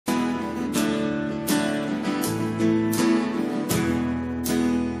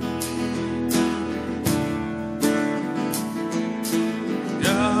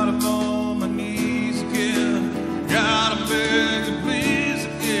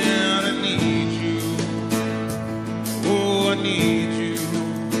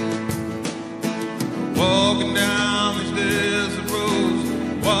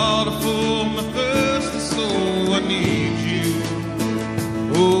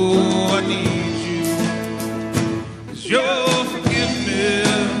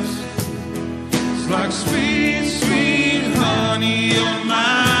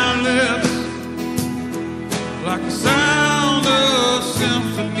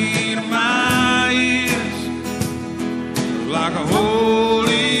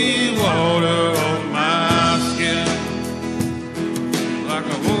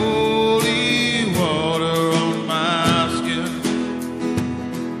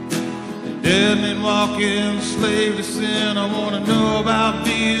Dead men walking, slave to sin. I want to know about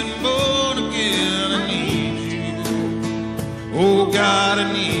being born again. I need you. Oh God,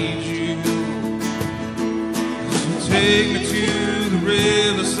 I need you. So take me to the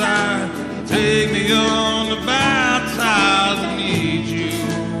riverside. Take me on the baptized. I need you.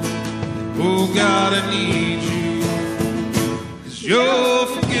 Oh God, I need you. 'Cause your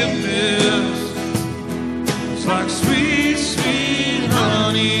forgiveness is like sweet, sweet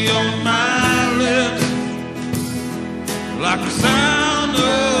honey on my lips, like the sound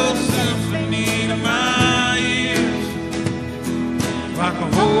of a symphony to my ears, like a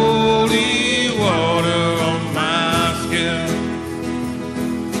holy water on my skin,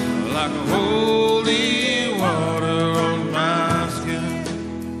 like a holy water on my skin.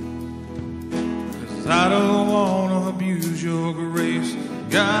 'Cause I don't want to abuse your grace.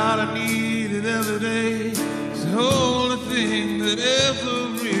 God, I need it every day. It's the only thing that ever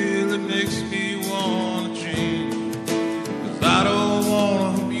really makes me want to change. 'Cause I don't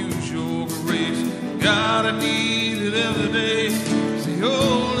want to abuse your grace. God, I need it every day. It's the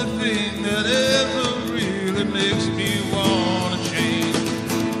only thing that ever really makes me want to change.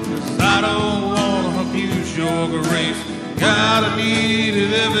 'Cause I don't want to abuse your grace. God, I need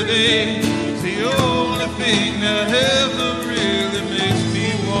it every day. It's the only thing that ever really makes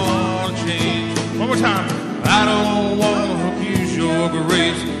me want to change. One more time. I don't want to abuse your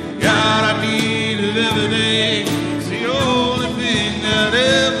grace. God, I need it every day. It's the only thing that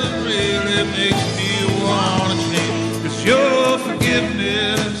ever really makes me want to change. 'Cause your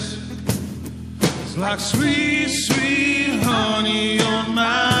forgiveness is like sweet, sweet honey on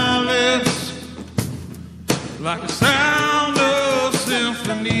my lips, like the sound of a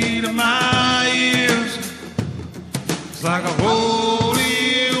symphony to my ears. It's like a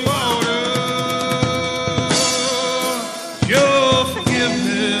holy water. Your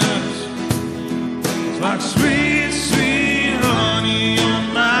forgiveness is like sweet, sweet honey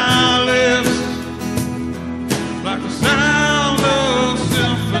on my lips, like the sound of a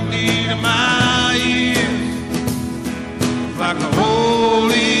symphony to my ears, like a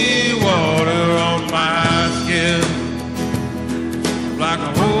holy water on my skin, like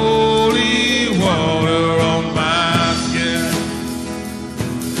a holy water on my skin,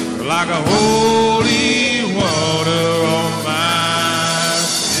 like a holy water on my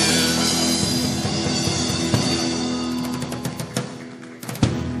skin.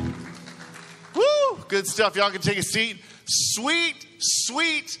 Woo! Good stuff. Y'all can take a seat. Sweet,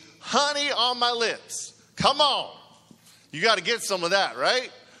 sweet honey on my lips. Come on. You got to get some of that,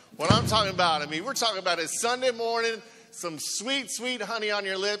 right? What I'm talking about, I mean, we're talking about is Sunday morning, some sweet, sweet honey on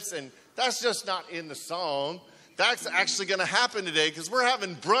your lips, and that's just not in the song. That's actually going to happen today because we're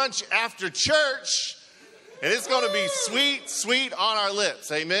having brunch after church, and it's going to be sweet, sweet on our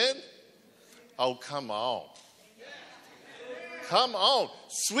lips. Amen? Oh, come on. Come on.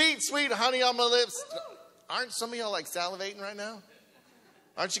 Sweet, sweet honey on my lips. Aren't some of y'all like salivating right now?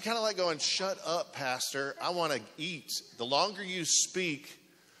 Aren't you kind of like going, shut up, Pastor. I want to eat. The longer you speak,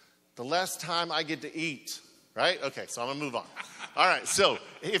 the less time I get to eat. Right? Okay, so I'm going to move on. All right, so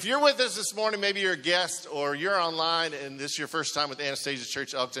if you're with us this morning, maybe you're a guest or you're online and this is your first time with Anastasia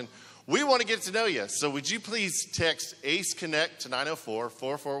Church Elkton, we want to get to know you. So would you please text ACECONNECT to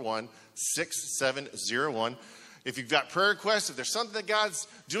 904-441-6701. If you've got prayer requests, if there's something that God's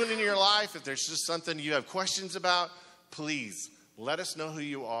doing in your life, if there's just something you have questions about, please let us know who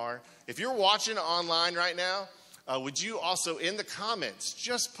you are. If you're watching online right now, would you also in the comments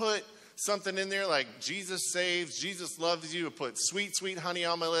just put something in there like Jesus saves, Jesus loves you, put sweet, sweet honey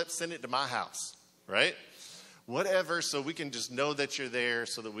on my lips, send it to my house, right? Whatever, so we can just know that you're there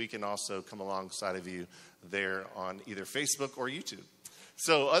so that we can also come alongside of you there on either Facebook or YouTube.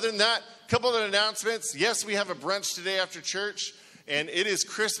 So other than that, a couple of announcements. Yes, we have a brunch today after church, and it is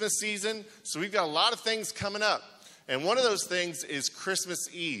Christmas season, so we've got a lot of things coming up. And one of those things is Christmas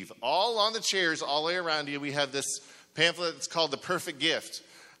Eve. All on the chairs, all the way around you, we have this pamphlet that's called The Perfect Gift.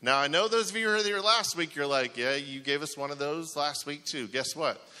 Now, I know those of you who were there last week, you're like, yeah, you gave us one of those last week too. Guess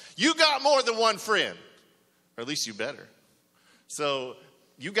what? You got more than one friend, or at least you better. So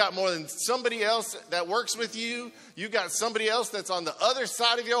you got more than somebody else that works with you. You got somebody else that's on the other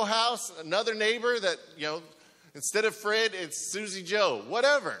side of your house, another neighbor that, you know, instead of Fred, it's Susie Joe,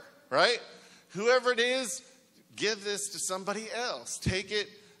 whatever, right? Whoever it is, give this to somebody else. Take it,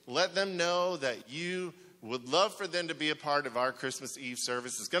 let them know that you would love for them to be a part of our Christmas Eve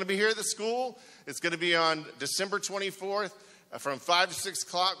service. It's going to be here at the school. It's going to be on December 24th from 5 to 6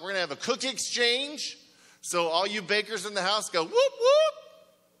 o'clock. We're going to have a cookie exchange. So all you bakers in the house go, whoop, whoop.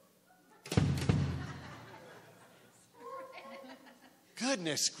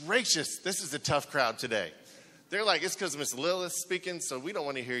 Goodness gracious, this is a tough crowd today. They're like, it's because Miss Lilith speaking, so we don't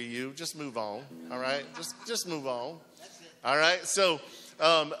want to hear you. Just move on, all right? Just move on. All right, so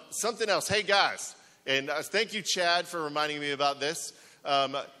something else. Hey, guys, and thank you, Chad, for reminding me about this.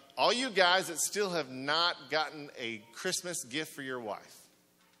 All you guys that still have not gotten a Christmas gift for your wife,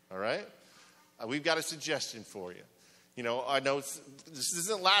 all right? We've got a suggestion for you. You know, I know this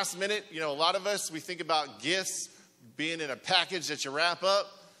isn't last minute. You know, a lot of us, we think about gifts being in a package that you wrap up.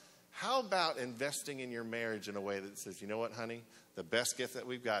 How about investing in your marriage in a way that says, you know what, honey? The best gift that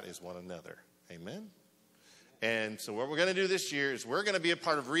we've got is one another. Amen? And so what we're going to do this year is we're going to be a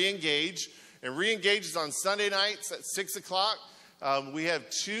part of Re-Engage. And Re-Engage is on Sunday nights at 6 o'clock. We have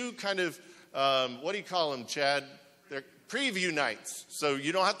two kind of, what do you call them, Chad? They're preview nights. So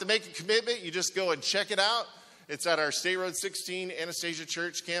you don't have to make a commitment. You just go and check it out. It's at our State Road 16 Anastasia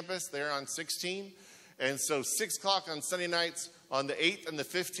Church campus. They're on 16. And so 6 o'clock on Sunday nights on the 8th and the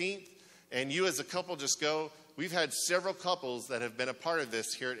 15th. And you as a couple just go. We've had several couples that have been a part of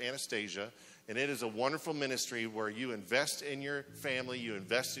this here at Anastasia. And it is a wonderful ministry where you invest in your family, you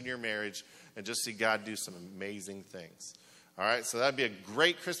invest in your marriage, and just see God do some amazing things. All right, so that'd be a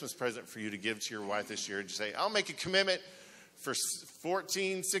great Christmas present for you to give to your wife this year. Just say, I'll make a commitment for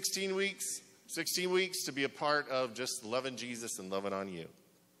 16 weeks to be a part of just loving Jesus and loving on you.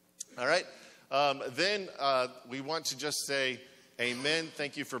 All right, then we want to just say, amen.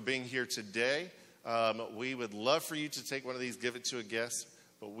 Thank you for being here today. We would love for you to take one of these, give it to a guest.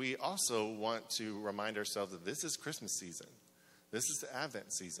 But we also want to remind ourselves that this is Christmas season. This is the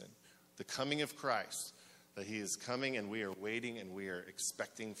Advent season, the coming of Christ, that he is coming and we are waiting and we are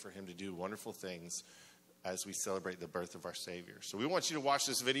expecting for him to do wonderful things as we celebrate the birth of our Savior. So we want you to watch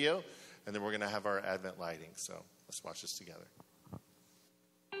this video, and then we're going to have our Advent lighting. So let's watch this together.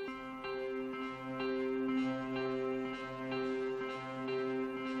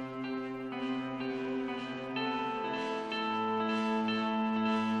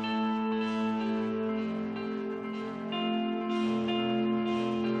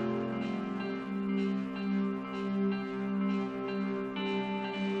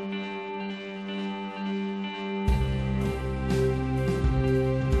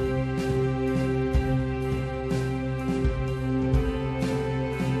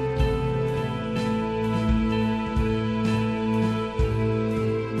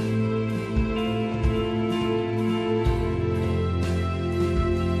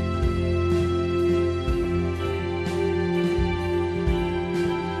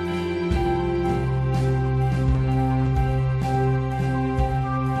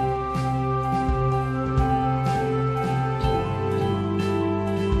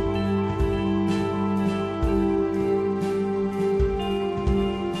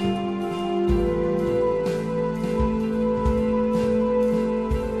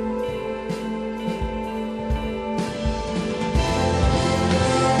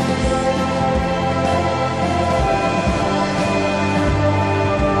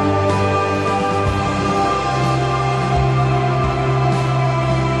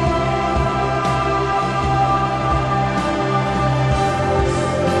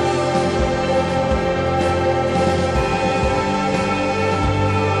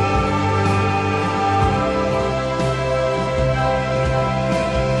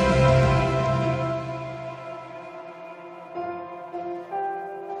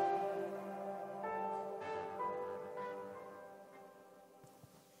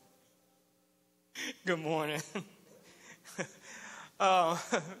 Good morning.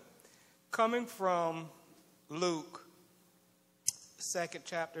 Coming from Luke, 2nd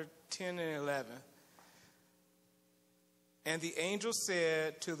chapter, 10 and 11. And the angel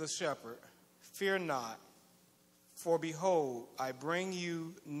said to the shepherd, "Fear not, for behold, I bring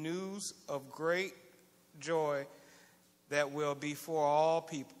you news of great joy that will be for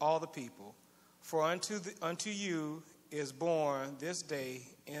all the people. For unto you is born this day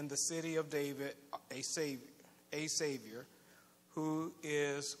in the city of David a Savior, who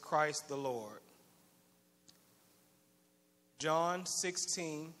is Christ the Lord." John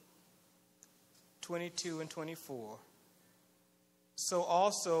 16, 22 and 24. So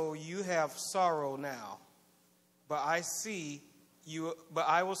also you have sorrow now, but I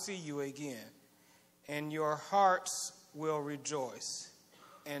will see you again, and your hearts will rejoice,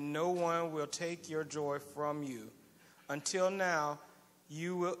 and no one will take your joy from you. Until now,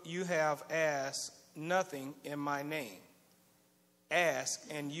 you have asked nothing in my name. Ask,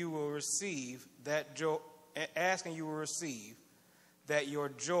 and you will receive that joy. Ask, and you will receive, that your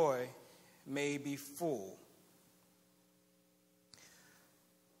joy may be full.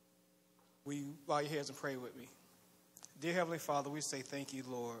 Will you bow your heads and pray with me? Dear Heavenly Father, we say thank you,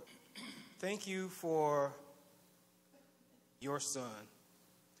 Lord. Thank you for your Son.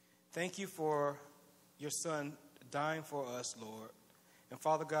 Thank you for your Son dying for us, Lord. And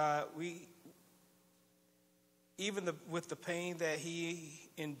Father God, with the pain that he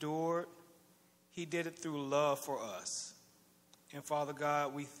endured, he did it through love for us. And Father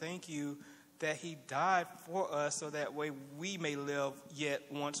God, we thank you that he died for us so that way we may live yet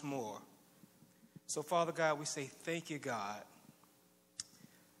once more. So Father God, we say thank you, God.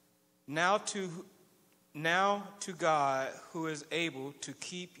 Now to God, who is able to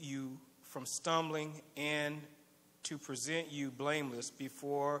keep you from stumbling and to present you blameless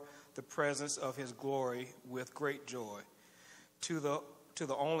before the presence of his glory with great joy. To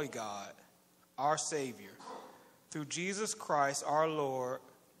the only God, our Savior, through Jesus Christ our Lord,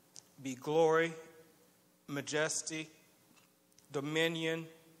 be glory, majesty, dominion,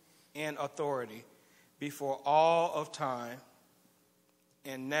 and authority before all of time,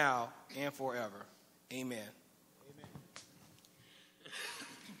 and now and forever. Amen.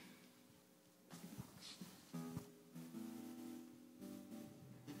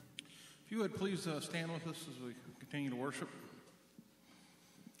 If you would please stand with us as we continue to worship.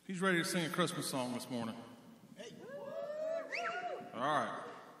 Who's ready to sing a Christmas song this morning? All right.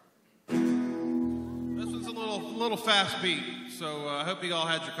 This one's a little fast beat, so I hope you all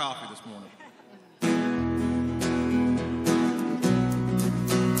had your coffee this morning.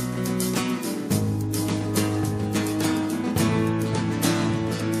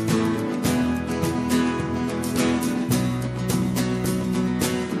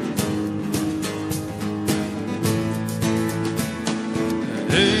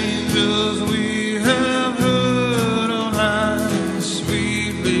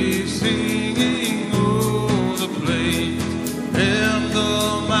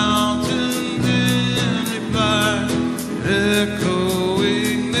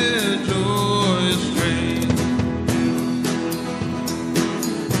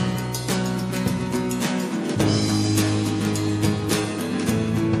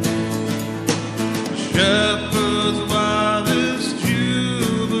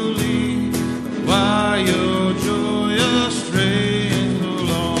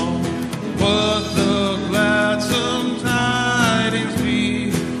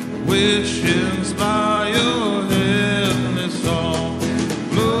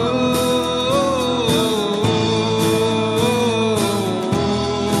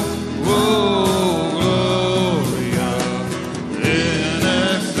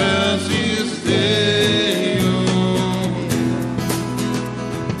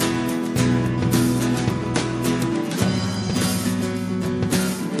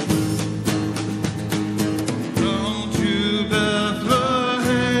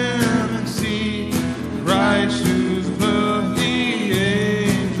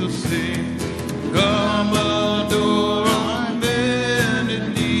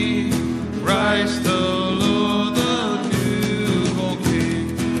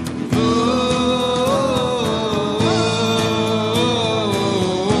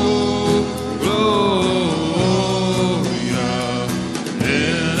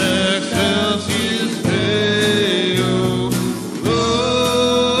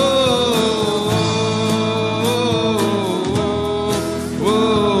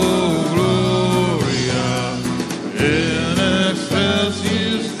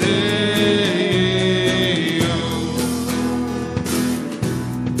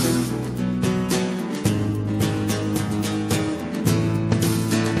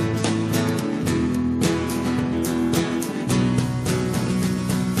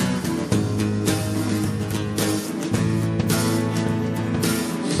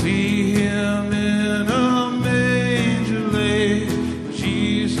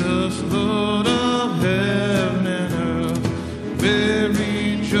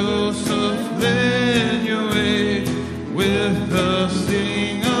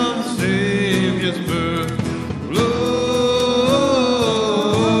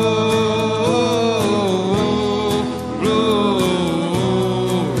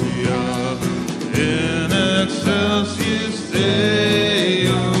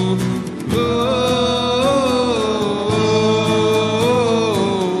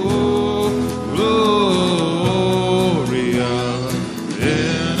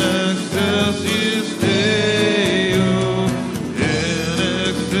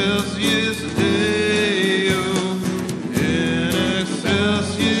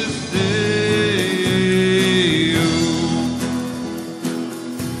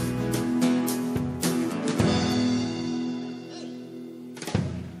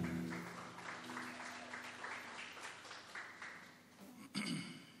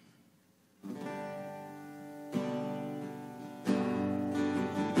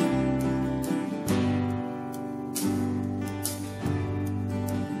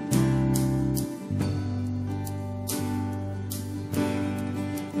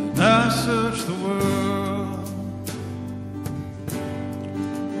 I searched the world,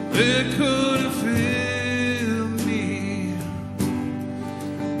 it couldn't fill me.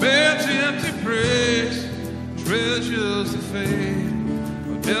 Man's empty praise, treasures of faith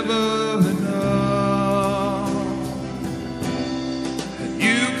were never enough. And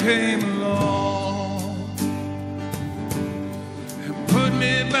you came along and put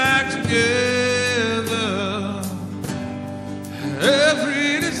me back together.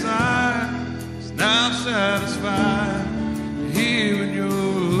 Every desire is now satisfied here in your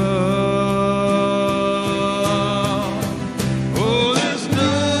love. Oh, there's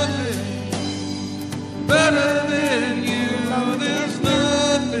nothing better than you. There's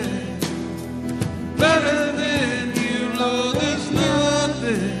nothing better than you, Lord. There's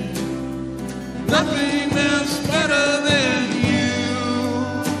nothing, nothing that's better than you.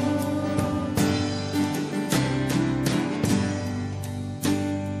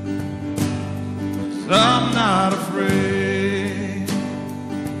 I'm not afraid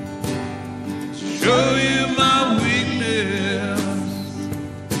to show you my weakness,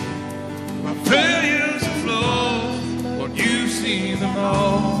 my failures and flaws. Lord, you've seen them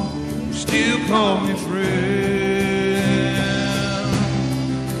all. You still call me friend.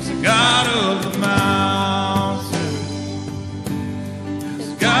 'Cause the God of the mountain,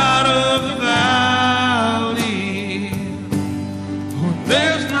 the God of the valley, oh,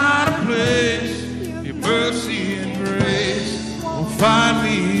 there's not a place mercy and grace will find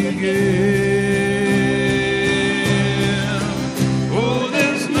me again. Oh,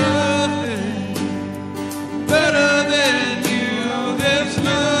 there's nothing better than you. There's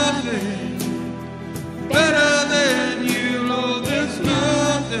nothing better than you, Lord. There's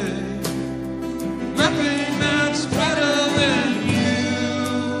nothing, nothing that's better than you.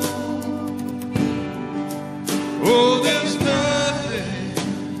 Oh, there's nothing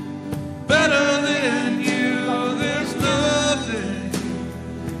better than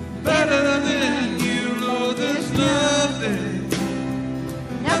better than you, Lord. There's nothing,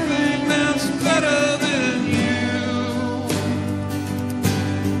 nothing that's better than you.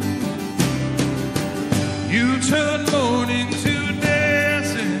 You turn mourning to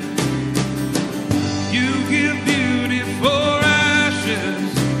dancing. You give beauty for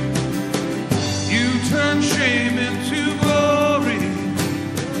ashes. You turn shame into glory.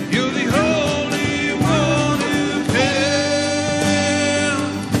 You're the Holy One who can.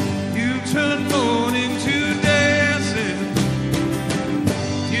 Turn mourning to dancing.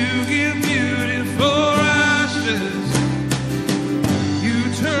 You give beauty for ashes. You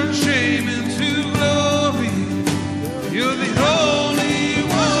turn shame into glory. You're the Holy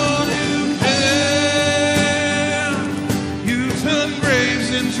One who can. You turn graves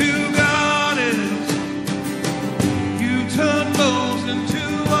into gardens. You turn bows into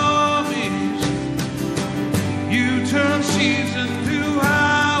armies. You turn seas into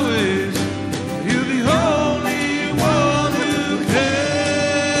highways. You're the Holy One who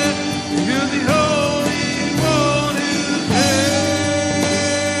can. You're the Holy One who can.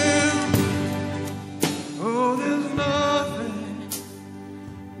 Oh, there's nothing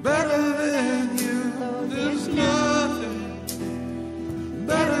better than you. There's nothing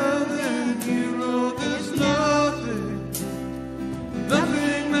better than you, Lord. There's nothing,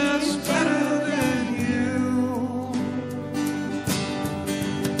 nothing that's better than you.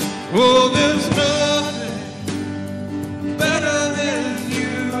 Oh, there's nothing better than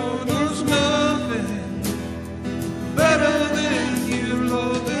you. There's nothing better than you,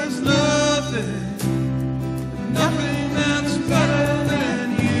 Lord. There's nothing, nothing that's better than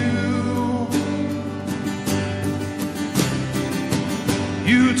you.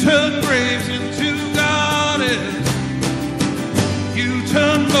 You turn graves into gardens. You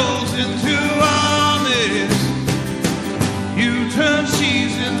turn bows into armies. You turn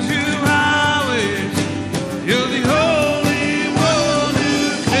seas into highways. You're the Holy One who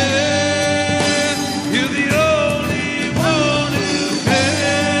can. You're the Holy One who can.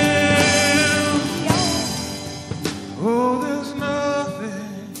 Oh, there's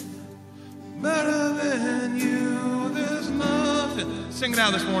nothing better than you. There's nothing. Sing it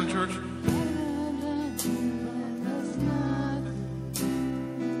out this morning, church.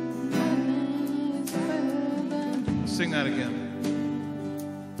 Sing that again.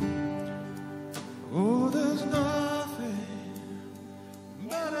 Oh, there's nothing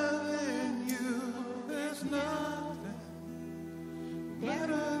better than you. There's nothing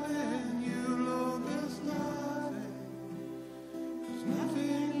better than you, Lord. There's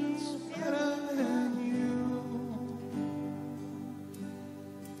nothing that's better than you.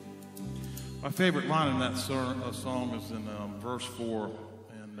 My favorite line in that song is in verse 4.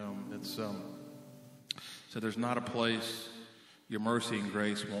 And It's so there's not a place your mercy and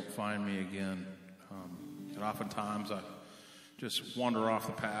grace won't find me again. And oftentimes I just wander off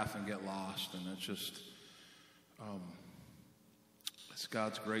the path and get lost, and it's just it's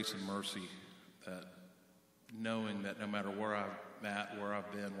God's grace and mercy, that knowing that no matter where I'm at, where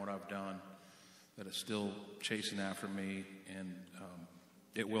I've been, what I've done, that it's still chasing after me, and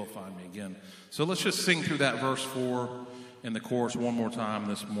it will find me again. So let's just sing through that verse 4 in the chorus one more time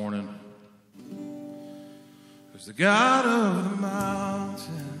this morning. There's the God of the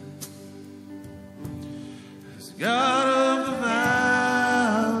mountain, there's the God of the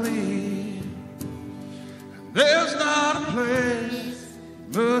valley, and there's not a place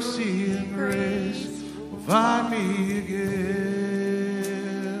mercy and grace will find me again.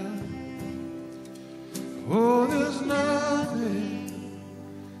 Oh, there's nothing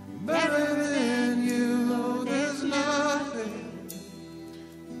better than you, Lord. There's nothing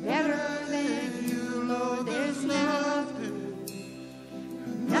better than you, Lord. There's nothing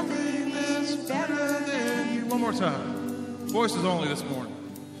that's better than you. One more time. Voices only this morning.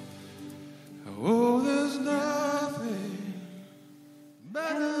 Oh, there's nothing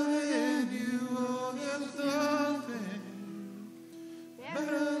better than you. Oh, there's nothing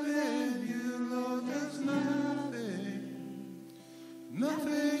better than you, Lord. There's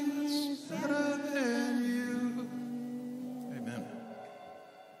nothing's better than you. Amen.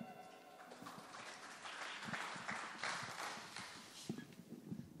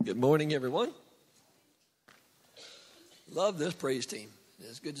 Good morning, everyone. Love this praise team.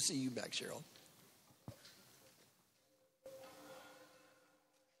 It's good to see you back, Cheryl.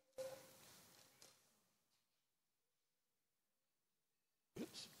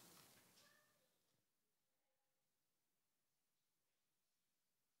 Oops.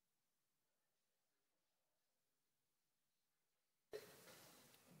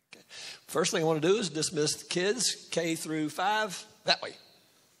 Okay. First thing I want to do is dismiss the kids, K through 5, that way.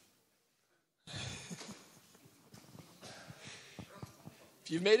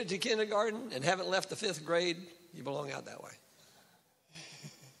 If you've made it to kindergarten and haven't left the 5th grade, you belong out that way.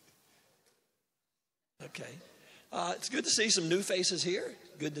 Okay. It's good to see some new faces here.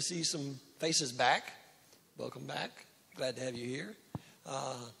 Good to see some faces back. Welcome back. Glad to have you here.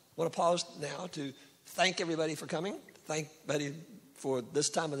 Want to pause now to thank everybody for coming. Thank everybody for this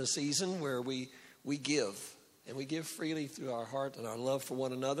time of the season where we give. And we give freely through our heart and our love for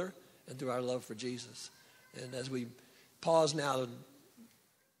one another and through our love for Jesus. And as we pause now to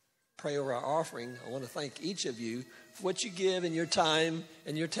pray over our offering, I want to thank each of you for what you give in your time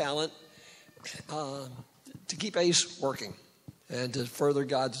and your talent to keep ACE working and to further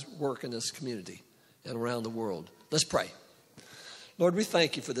God's work in this community and around the world. Let's pray. Lord, we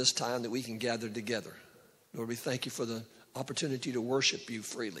thank you for this time that we can gather together. Lord, we thank you for the opportunity to worship you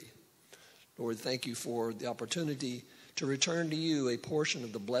freely. Lord, thank you for the opportunity to return to you a portion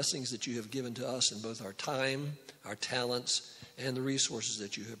of the blessings that you have given to us in both our time, our talents, and the resources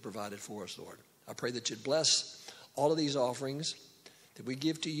that you have provided for us, Lord. I pray that you'd bless all of these offerings that we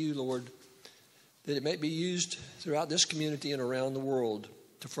give to you, Lord, that it may be used throughout this community and around the world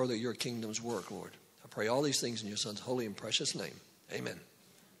to further your kingdom's work, Lord. I pray all these things in your Son's holy and precious name. Amen.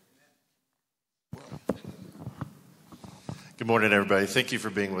 Good morning, everybody. Thank you for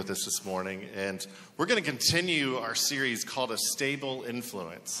being with us this morning. And we're going to continue our series called A Stable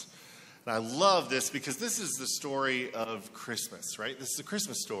Influence. And I love this because this is the story of Christmas, right? This is a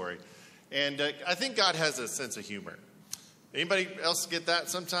Christmas story. And I think God has a sense of humor. Anybody else get that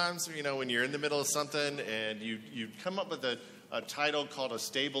sometimes? You know, when you're in the middle of something and you come up with a title called A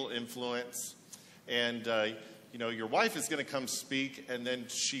Stable Influence. And, you know, your wife is going to come speak and then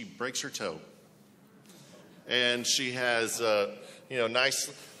she breaks her toe. And she has, you know, a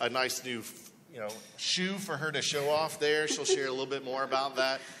nice new, you know, shoe for her to show off there. She'll share a little bit more about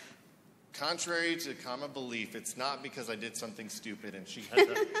that. Contrary to common belief, it's not because I did something stupid and she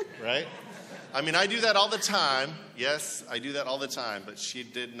had to, right? I mean, I do that all the time. Yes, I do that all the time, but she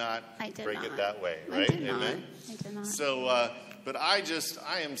did not break it that way, right? Amen? I did not. So, but I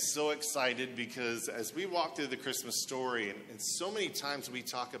am so excited because as we walk through the Christmas story, and so many times we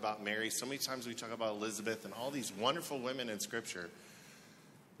talk about Mary, so many times we talk about Elizabeth and all these wonderful women in Scripture,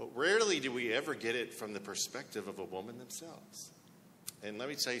 but rarely do we ever get it from the perspective of a woman themselves. And let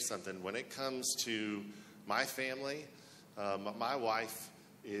me tell you something. When it comes to my family, my wife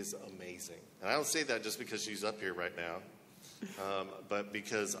is amazing. And I don't say that just because she's up here right now, but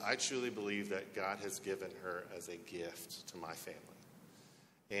because I truly believe that God has given her as a gift to my family.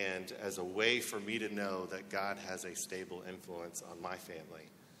 And as a way for me to know that God has a stable influence on my family,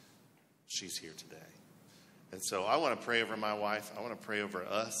 she's here today. And so I want to pray over my wife. I want to pray over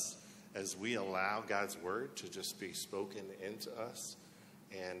us as we allow God's word to just be spoken into us,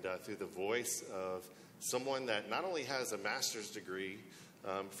 and through the voice of someone that not only has a master's degree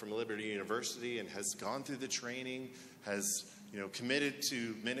from Liberty University and has gone through the training, has committed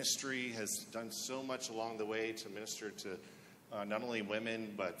to ministry, has done so much along the way to minister to not only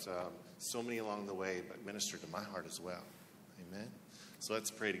women, but so many along the way, but minister to my heart as well. Amen. So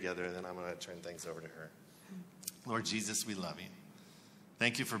let's pray together, and then I'm going to turn things over to her. Lord Jesus, we love you.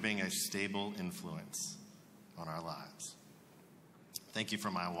 Thank you for being a stable influence on our lives. Thank you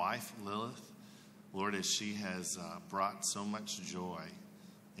for my wife, Lilith. Lord, as she has brought so much joy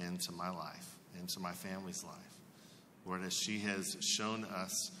into my life, into my family's life. Lord, as she has shown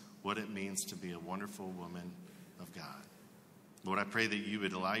us what it means to be a wonderful woman of God. Lord, I pray that you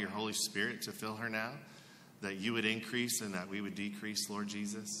would allow your Holy Spirit to fill her now, that you would increase and that we would decrease, Lord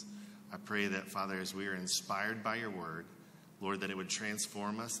Jesus. I pray that, Father, as we are inspired by your word, Lord, that it would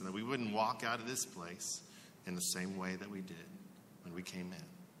transform us and that we wouldn't walk out of this place in the same way that we did when we came in.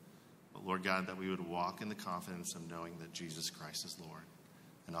 But, Lord God, that we would walk in the confidence of knowing that Jesus Christ is Lord.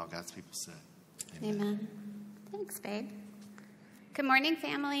 And all God's people said, amen. Amen. Thanks, babe. Good morning,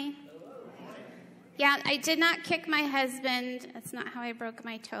 family. Yeah, I did not kick my husband. That's not how I broke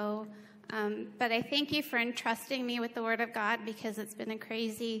my toe. But I thank you for entrusting me with the Word of God, because it's been a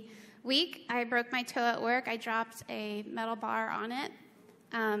crazy week. I broke my toe at work. I dropped a metal bar on it.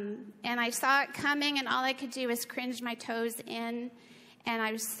 And I saw it coming, and all I could do was cringe my toes in. And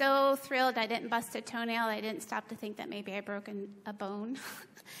I was so thrilled I didn't bust a toenail. I didn't stop to think that maybe I broke a bone.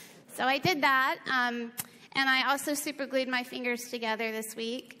 So I did that. And I also super glued my fingers together this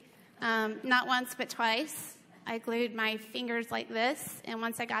week. Not once, but twice. I glued my fingers like this, and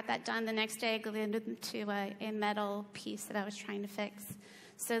once I got that done, the next day I glued them to a metal piece that I was trying to fix.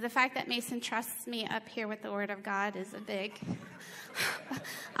 So the fact that Mason trusts me up here with the Word of God is a big...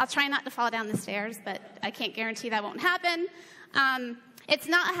 I'll try not to fall down the stairs, but I can't guarantee that won't happen. It's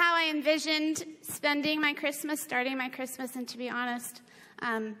not how I envisioned spending my Christmas, starting my Christmas, and to be honest,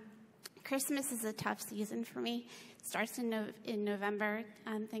 Christmas is a tough season for me. It starts in November.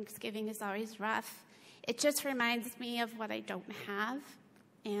 Thanksgiving is always rough. It just reminds me of what I don't have.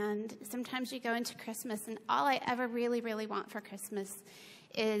 And sometimes you go into Christmas, and all I ever really, really want for Christmas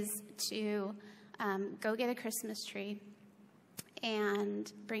is to go get a Christmas tree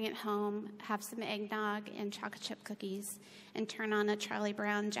and bring it home, have some eggnog and chocolate chip cookies, and turn on a Charlie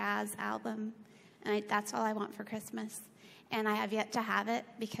Brown jazz album. And that's all I want for Christmas. And I have yet to have it,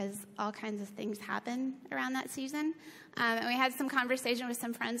 because all kinds of things happen around that season. And we had some conversation with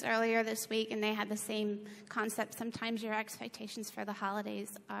some friends earlier this week, and they had the same concept. Sometimes your expectations for the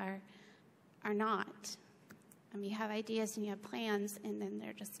holidays are not. You have ideas and you have plans, and then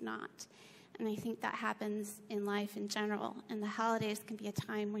they're just not. And I think that happens in life in general. And the holidays can be a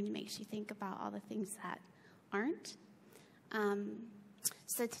time when it makes you think about all the things that aren't.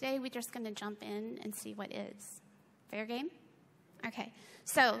 So today we're just going to jump in and see what is. Fair game? Okay,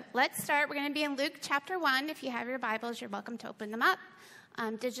 so let's start. We're going to be in Luke chapter 1. If you have your Bibles, you're welcome to open them up,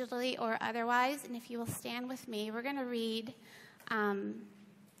 digitally or otherwise. And if you will stand with me, we're going to read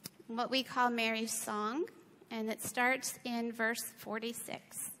what we call Mary's song. And it starts in verse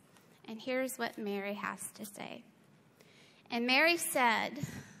 46. And here's what Mary has to say. And Mary said,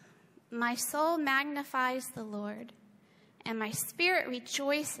 "My soul magnifies the Lord, and my spirit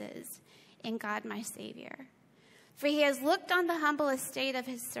rejoices in God my Savior. For he has looked on the humble estate of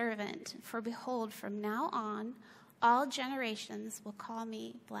his servant. For behold, from now on, all generations will call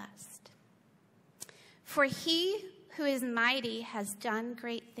me blessed. For he who is mighty has done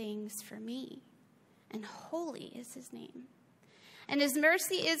great things for me, and holy is his name. And his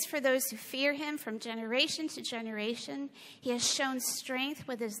mercy is for those who fear him from generation to generation. He has shown strength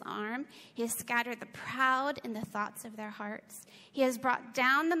with his arm. He has scattered the proud in the thoughts of their hearts. He has brought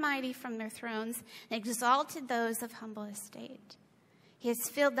down the mighty from their thrones and exalted those of humble estate. He has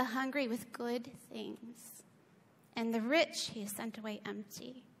filled the hungry with good things, and the rich he has sent away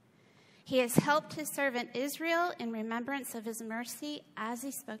empty. He has helped his servant Israel in remembrance of his mercy, as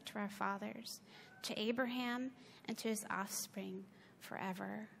he spoke to our fathers, to Abraham and to his offspring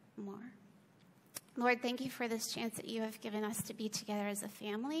forevermore." Lord, thank you for this chance that you have given us to be together as a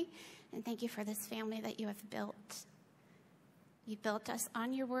family, and thank you for this family that you have built. You built us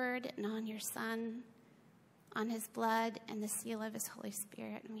on your word and on your Son, on his blood and the seal of his Holy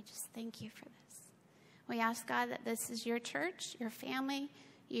Spirit, and we just thank you for this. We ask, God, that this is your church, your family,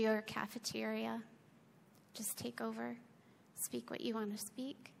 your cafeteria. Just take over, speak what you want to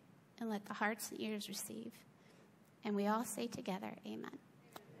speak, and let the hearts and ears receive. And we all say together, amen.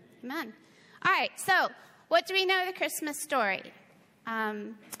 Amen. All right, so what do we know of the Christmas story?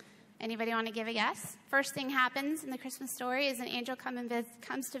 Anybody want to give a guess? First thing happens in the Christmas story is an angel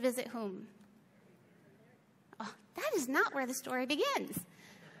comes to visit whom? Oh, that is not where the story begins.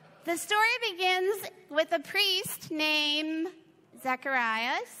 The story begins with a priest named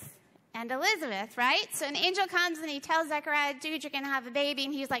Zacharias and Elizabeth, right? So an angel comes and he tells Zechariah, dude, you're going to have a baby.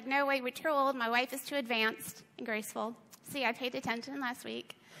 And he's like, no way, we're too old. My wife is too advanced and graceful. See, I paid attention last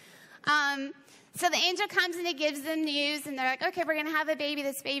week. So the angel comes and he gives them news, and they're like, okay, we're going to have a baby.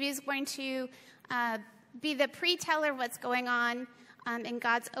 This baby is going to be the pre-teller of what's going on in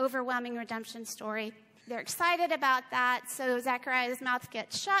God's overwhelming redemption story. They're excited about that, so Zechariah's mouth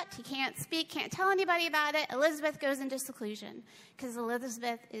gets shut. He can't speak, can't tell anybody about it. Elizabeth goes into seclusion because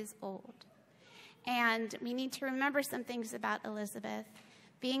Elizabeth is old. And we need to remember some things about Elizabeth.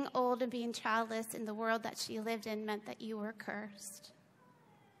 Being old and being childless in the world that she lived in meant that you were cursed.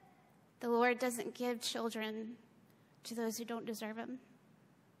 The Lord doesn't give children to those who don't deserve them.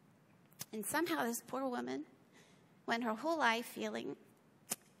 And somehow this poor woman went her whole life feeling,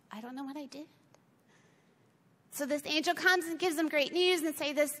 I don't know what I did. So this angel comes and gives them great news and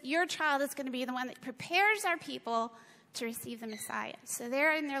say this, your child is going to be the one that prepares our people to receive the Messiah. So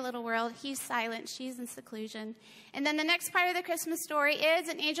they're in their little world. He's silent. She's in seclusion. And then the next part of the Christmas story is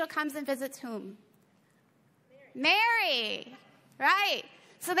an angel comes and visits whom? Mary. Right.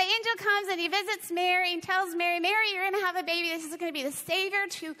 So the angel comes and he visits Mary and tells Mary, Mary, you're going to have a baby. This is going to be the Savior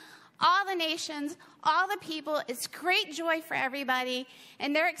to all the nations, all the people. It's great joy for everybody.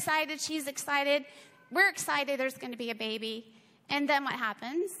 And they're excited. She's excited. We're excited there's going to be a baby. And then what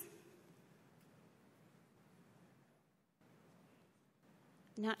happens?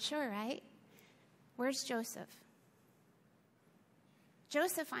 Not sure, right? Where's Joseph?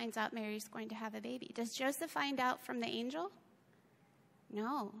 Joseph finds out Mary's going to have a baby. Does Joseph find out from the angel?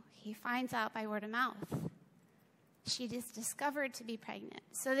 No, he finds out by word of mouth. She is discovered to be pregnant.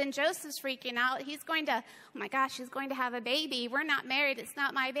 So then Joseph's freaking out. He's going to, oh my gosh, she's going to have a baby. We're not married. It's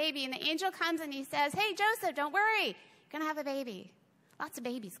not my baby. And the angel comes and he says, hey, Joseph, don't worry. You're going to have a baby. Lots of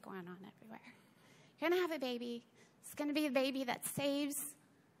babies going on everywhere. You're going to have a baby. It's going to be a baby that saves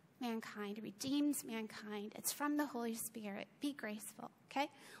mankind, redeems mankind. It's from the Holy Spirit. Be graceful, okay?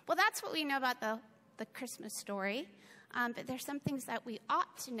 Well, that's what we know about the Christmas story. But there's some things that we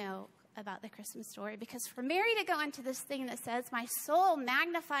ought to know about the Christmas story, because for Mary to go into this thing that says, my soul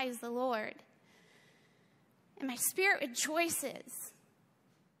magnifies the Lord and my spirit rejoices,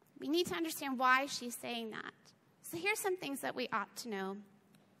 we need to understand why she's saying that. So here's some things that we ought to know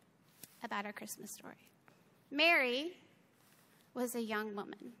about our Christmas story. Mary was a young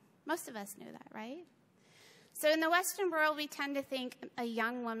woman. Most of us know that, right? So in the Western world, we tend to think a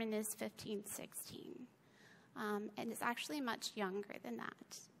young woman is 15, 16. And it's actually much younger than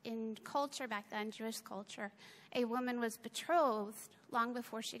that. In culture back then, Jewish culture, a woman was betrothed long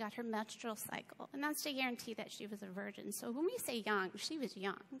before she got her menstrual cycle. And that's to guarantee that she was a virgin. So when we say young, she was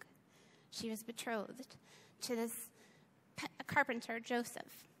young. She was betrothed to this carpenter,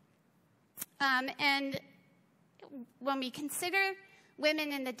 Joseph. And when we consider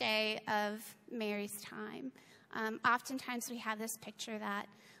women in the day of Mary's time, oftentimes we have this picture that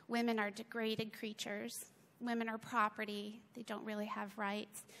women are degraded creatures. Women are property. They don't really have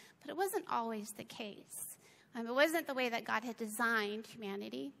rights. But it wasn't always the case. It wasn't the way that God had designed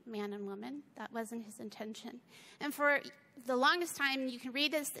humanity, man and woman. That wasn't his intention. And for the longest time, you can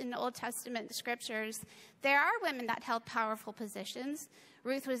read this in the Old Testament scriptures, there are women that held powerful positions.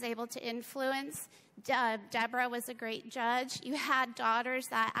 Ruth was able to influence. Deborah was a great judge. You had daughters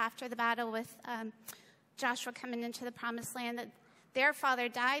that after the battle with Joshua coming into the promised land, that their father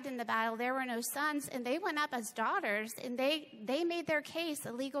died in the battle. There were no sons, and they went up as daughters, and they made their case,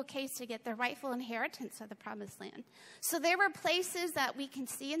 a legal case, to get their rightful inheritance of the promised land. So there were places that we can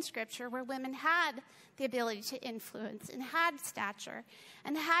see in Scripture where women had the ability to influence and had stature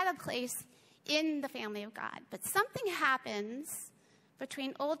and had a place in the family of God. But something happens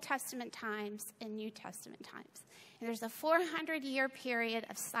between Old Testament times and New Testament times. And there's a 400-year period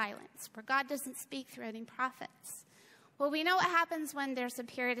of silence where God doesn't speak through any prophets. Well, we know what happens when there's a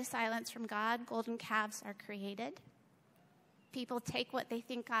period of silence from God. Golden calves are created. People take what they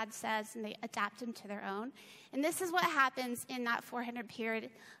think God says and they adapt them to their own. And this is what happens in that 400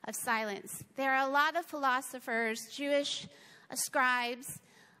 period of silence. There are a lot of philosophers, Jewish scribes,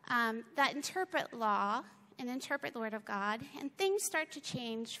 that interpret law and interpret the Word of God, and things start to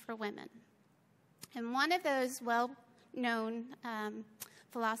change for women. And one of those well-known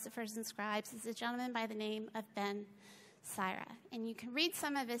philosophers and scribes is a gentleman by the name of Ben Sira. And you can read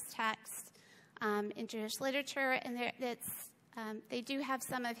some of his texts in Jewish literature, and they do have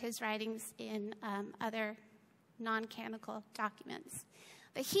some of his writings in other non-canonical documents.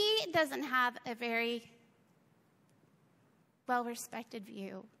 But he doesn't have a very well-respected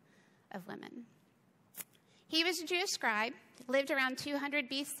view of women. He was a Jewish scribe, lived around 200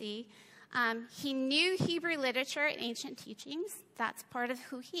 BC. He knew Hebrew literature and ancient teachings. That's part of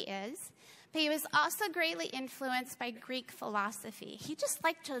who he is. But he was also greatly influenced by Greek philosophy. He just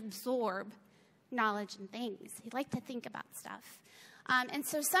liked to absorb knowledge and things. He liked to think about stuff. And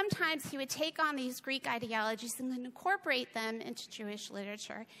so sometimes he would take on these Greek ideologies and incorporate them into Jewish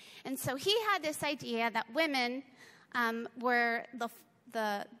literature. And so he had this idea that women were the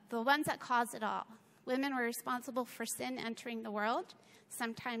ones that caused it all. Women were responsible for sin entering the world.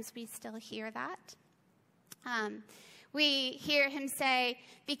 Sometimes we still hear that. We hear him say,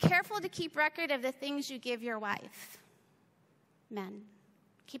 be careful to keep record of the things you give your wife. Men,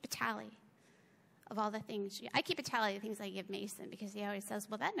 keep a tally of all the things. I keep a tally of the things I give Mason because he always says,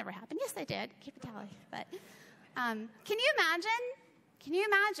 well, that never happened. Yes, I did. Keep a tally. But can you imagine? Can you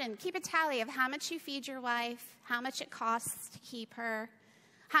imagine? Keep a tally of how much you feed your wife, how much it costs to keep her,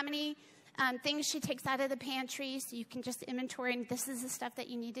 how many things she takes out of the pantry so you can just inventory and this is the stuff that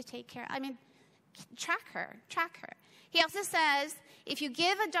you need to take care of. I mean, track her. He also says, if you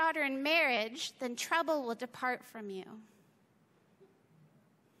give a daughter in marriage, then trouble will depart from you.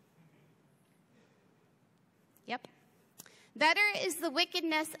 Yep. Better is the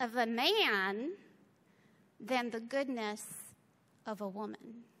wickedness of a man than the goodness of a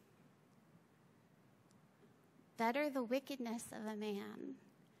woman. Better the wickedness of a man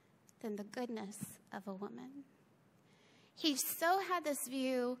than the goodness of a woman. He so had this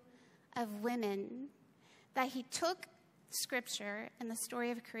view of women that he took Scripture and the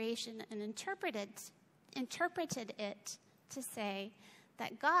story of creation and interpreted it to say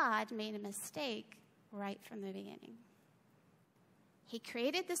that God made a mistake right from the beginning. He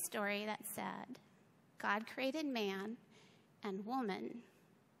created the story that said God created man and woman,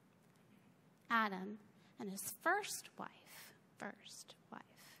 Adam, and his first wife.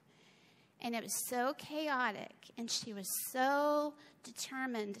 And it was so chaotic, and she was so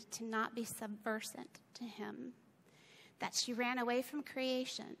determined to not be subversive to him that she ran away from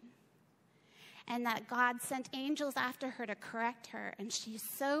creation, and that God sent angels after her to correct her, and she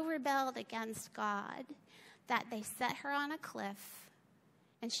so rebelled against God that they set her on a cliff,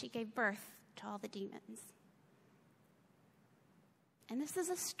 and she gave birth to all the demons. And this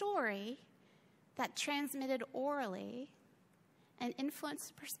is a story that transmitted orally and influenced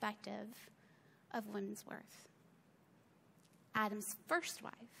the perspective of women's worth. Adam's first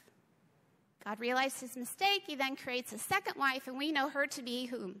wife. God realized his mistake. He then creates a second wife, and we know her to be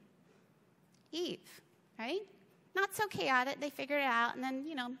whom? Eve, right? Not so chaotic. They figured it out, and then,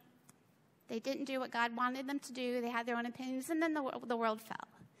 they didn't do what God wanted them to do. They had their own opinions, and then the world fell.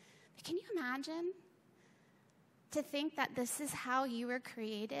 But can you imagine to think that this is how you were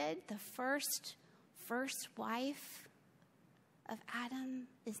created? The first wife of Adam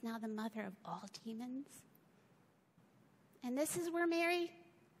is now the mother of all demons. And this is where Mary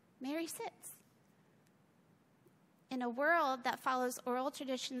sits. In a world that follows oral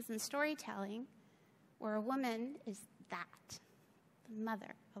traditions and storytelling, where a woman is the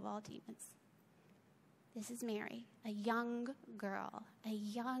mother of all demons. This is Mary, a young girl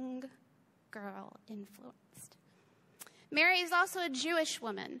influenced. Mary is also a Jewish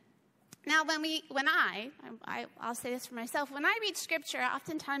woman. Now, I'll say this for myself, when I read Scripture,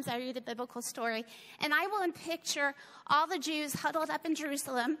 oftentimes I read a biblical story, and I will picture all the Jews huddled up in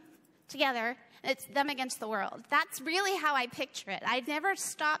Jerusalem together, and it's them against the world. That's really how I picture it. I never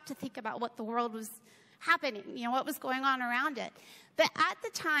stopped to think about what the world was happening, what was going on around it. But at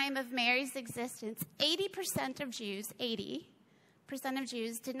the time of Mary's existence, 80% of Jews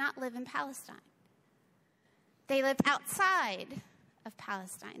did not live in Palestine. They lived outside of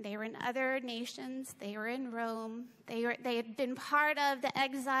Palestine. They were in other nations. They were in Rome. They had been part of the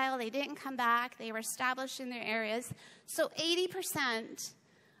exile. They didn't come back. They were established in their areas. So 80%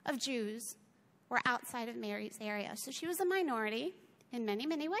 of Jews were outside of Mary's area. So she was a minority in many,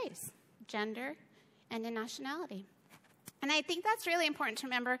 many ways, gender and in nationality. And I think that's really important to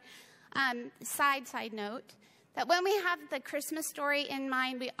remember, side note, that when we have the Christmas story in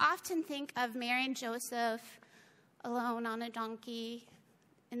mind, we often think of Mary and Joseph alone on a donkey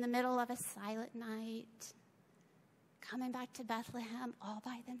in the middle of a silent night, coming back to Bethlehem all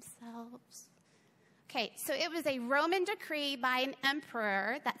by themselves. Okay, so it was a Roman decree by an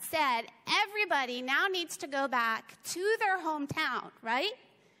emperor that said everybody now needs to go back to their hometown, right?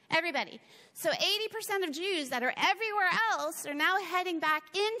 Everybody. So 80% of Jews that are everywhere else are now heading back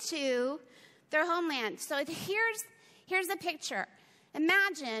into their homeland. So here's a picture.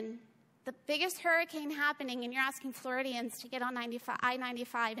 Imagine the biggest hurricane happening, and you're asking Floridians to get on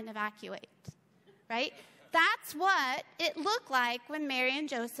I-95 and evacuate, right? That's what it looked like when Mary and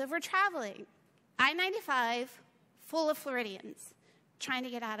Joseph were traveling. I-95 full of Floridians trying to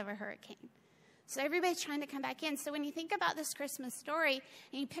get out of a hurricane. So everybody's trying to come back in. So when you think about this Christmas story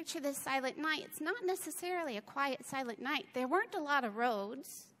and you picture this silent night, it's not necessarily a quiet, silent night. There weren't a lot of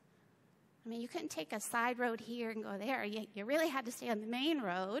roads. I mean, you couldn't take a side road here and go there. You really had to stay on the main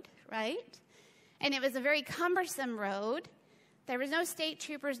road, right? And it was a very cumbersome road. There was no state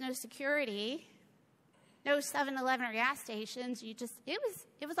troopers, no security, no 7-Eleven or gas stations.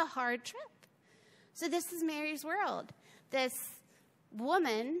 It was a hard trip. So this is Mary's world. This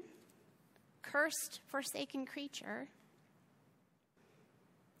woman, cursed, forsaken creature,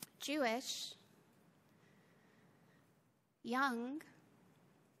 Jewish, young,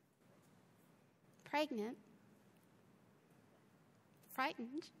 pregnant,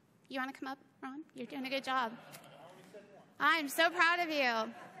 frightened. You want to come up, Ron? You're doing a good job. I'm so proud of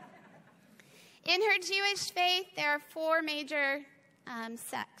you. In her Jewish faith, there are 4 major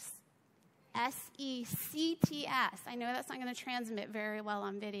sects. S-E-C-T-S. I know that's not going to transmit very well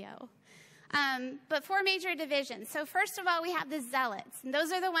on video. But 4 major divisions. So first of all, we have the zealots. And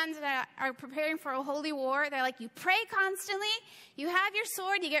those are the ones that are preparing for a holy war. They're like, you pray constantly, you have your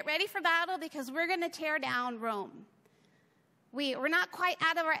sword, you get ready for battle because we're going to tear down Rome. We're not quite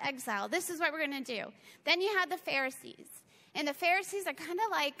out of our exile. This is what we're going to do. Then you have the Pharisees. And the Pharisees are kind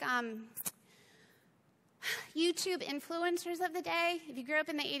of like YouTube influencers of the day. If you grew up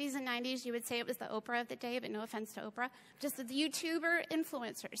in the 80s and 90s, you would say it was the Oprah of the day, but no offense to Oprah. Just the YouTuber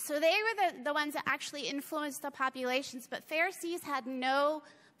influencers. So they were the ones that actually influenced the populations, but Pharisees had no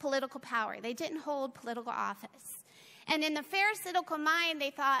political power. They didn't hold political office. And in the Pharisaical mind, they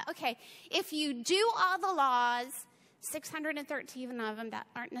thought, okay, if you do all the laws, 613 of them that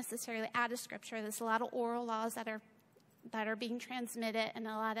aren't necessarily out of Scripture, there's a lot of oral laws that are being transmitted and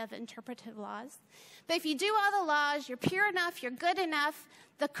a lot of interpretive laws. But if you do all the laws, you're pure enough, you're good enough,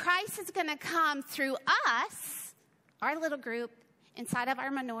 the Christ is going to come through us, our little group, inside of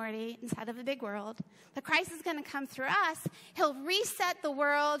our minority, inside of a big world. The Christ is going to come through us. He'll reset the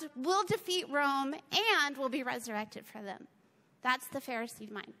world, we'll defeat Rome, and we'll be resurrected for them. That's the Pharisee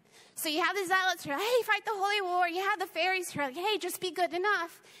mind. So you have the zealots who are like, hey, fight the holy war. You have the Pharisees who are like, hey, just be good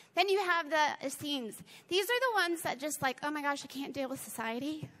enough. Then you have the Essenes. These are the ones that just like, oh my gosh, I can't deal with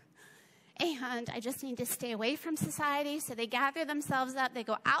society. And I just need to stay away from society. So they gather themselves up. They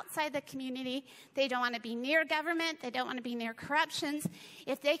go outside the community. They don't want to be near government. They don't want to be near corruptions.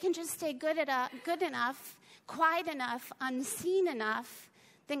 If they can just stay good enough, quiet enough, unseen enough,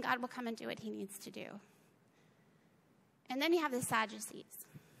 then God will come and do what he needs to do. And then you have the Sadducees.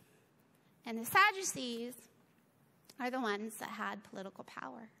 And the Sadducees are the ones that had political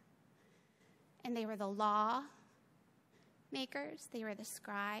power. And they were the law makers. They were the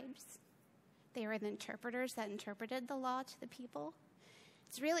scribes. They were the interpreters that interpreted the law to the people.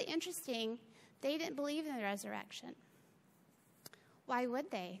 It's really interesting. They didn't believe in the resurrection. Why would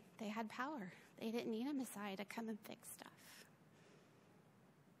they? They had power. They didn't need a Messiah to come and fix stuff.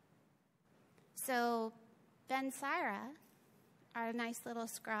 So Ben Sira, our nice little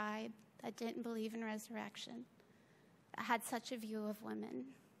scribe that didn't believe in resurrection, that had such a view of women,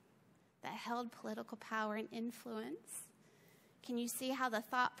 that held political power and influence. Can you see how the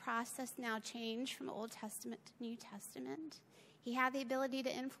thought process now changed from Old Testament to New Testament? He had the ability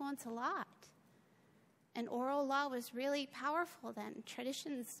to influence a lot. And oral law was really powerful then.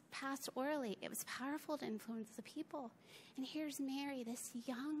 Traditions passed orally. It was powerful to influence the people. And here's Mary, this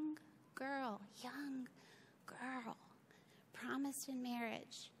young girl, promised in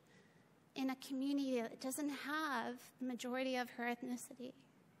marriage in a community that doesn't have the majority of her ethnicity.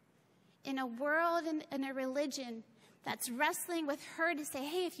 In a world and in a religion that's wrestling with her to say,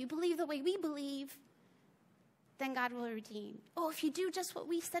 hey, if you believe the way we believe, then God will redeem. Oh, if you do just what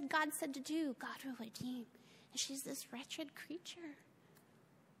we said God said to do, God will redeem. And she's this wretched creature.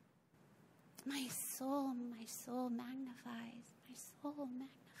 My soul magnifies. My soul magnifies.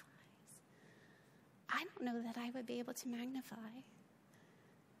 I don't know that I would be able to magnify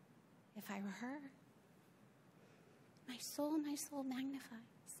if I were her. My soul magnifies.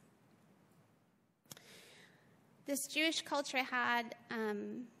 This Jewish culture had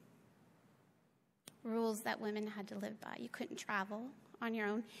rules that women had to live by. You couldn't travel on your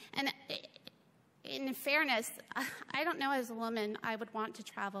own. And in fairness, I don't know as a woman I would want to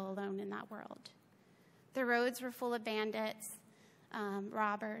travel alone in that world. The roads were full of bandits,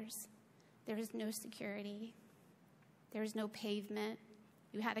 robbers. There was no security. There was no pavement.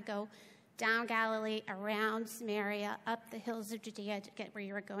 You had to go down Galilee, around Samaria, up the hills of Judea to get where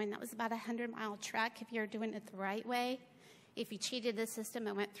you were going. That was about a 100-mile trek if you were doing it the right way. If you cheated the system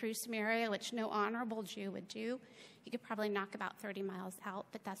and went through Samaria, which no honorable Jew would do, you could probably knock about 30 miles out,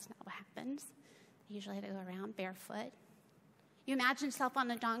 but that's not what happens. You usually had to go around barefoot. You imagine yourself on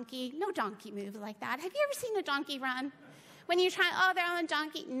a donkey. No donkey moves like that. Have you ever seen a donkey run? When you try, oh, they're on a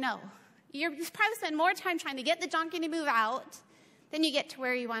donkey. No. You probably spend more time trying to get the donkey to move out than you get to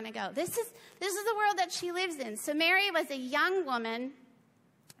where you want to go. This is the world that she lives in. So Mary was a young woman.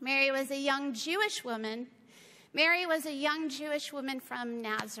 Mary was a young Jewish woman. Mary was a young Jewish woman from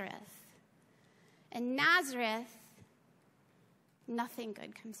Nazareth. And Nazareth, nothing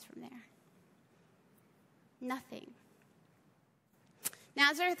good comes from there. Nothing.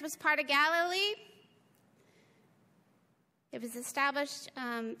 Nazareth was part of Galilee. It was established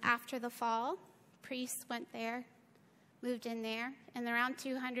after the fall. Priests went there, moved in there. And around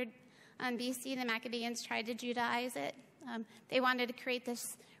 200 BC, the Maccabees tried to Judaize it. They wanted to create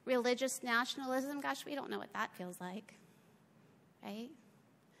this religious nationalism. Gosh, we don't know what that feels like, right?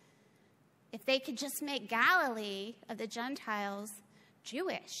 If they could just make Galilee of the Gentiles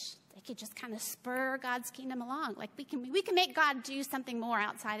Jewish, they could just kind of spur God's kingdom along. Like we can make God do something more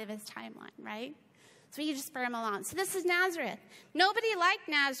outside of his timeline, right? So you just spur him along. So this is Nazareth. Nobody liked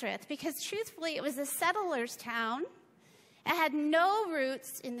Nazareth because truthfully it was a settler's town. It had no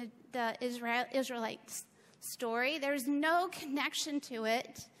roots in the Israelite story. There's no connection to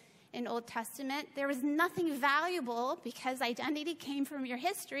it in Old Testament. There was nothing valuable because identity came from your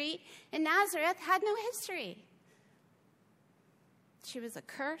history, and Nazareth had no history. She was a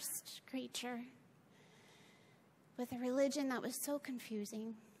cursed creature with a religion that was so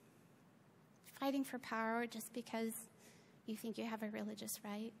confusing, fighting for power just because you think you have a religious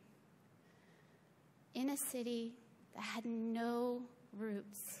right, in a city that had no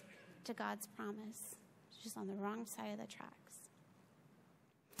roots to God's promise. She's on the wrong side of the tracks.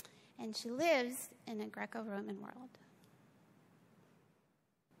 And she lives in a Greco-Roman world.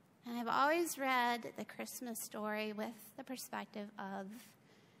 And I've always read the Christmas story with the perspective of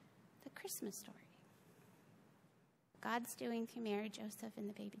the Christmas story. God's doing through Mary, Joseph, and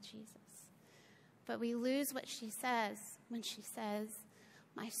the baby Jesus. But we lose what she says when she says,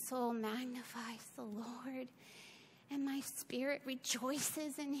 "My soul magnifies the Lord, and my spirit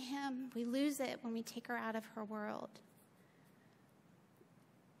rejoices in him." We lose it when we take her out of her world.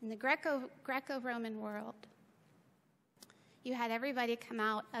 In the Greco-Roman world, you had everybody come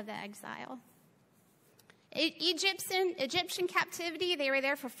out of the exile. Egyptian captivity, they were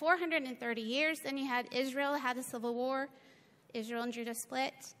there for 430 years. Then you had Israel, had a civil war. Israel and Judah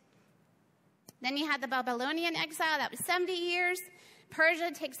split. Then you had the Babylonian exile, that was 70 years.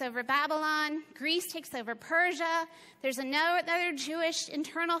 Persia takes over Babylon. Greece takes over Persia. There's another Jewish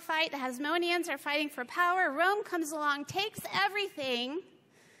internal fight. The Hasmoneans are fighting for power. Rome comes along, takes everything.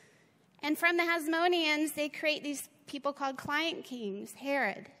 And from the Hasmoneans, they create these people called client kings,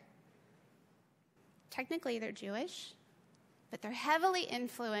 Herod. Technically, they're Jewish, but they're heavily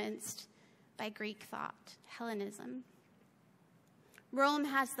influenced by Greek thought, Hellenism. Rome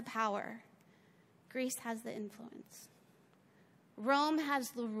has the power. Greece has the influence. Rome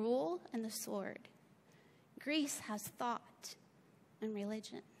has the rule and the sword. Greece has thought and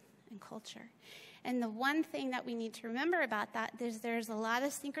religion and culture. And the one thing that we need to remember about that is there's a lot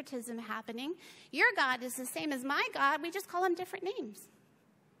of syncretism happening. Your God is the same as my God. We just call him different names.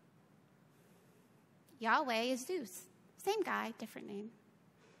 Yahweh is Zeus. Same guy, different name.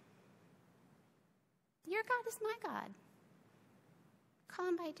 Your God is my God. Call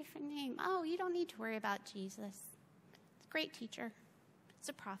him by a different name. Oh, you don't need to worry about Jesus. He's a great teacher. He's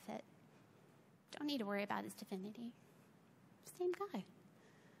a prophet. Don't need to worry about his divinity. Same guy.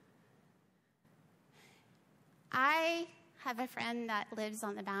 I have a friend that lives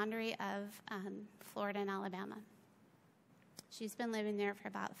on the boundary of Florida and Alabama. She's been living there for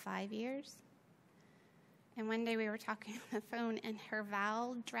about 5 years. And one day we were talking on the phone and her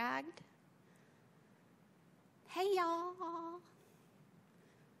vowel dragged. Hey, y'all.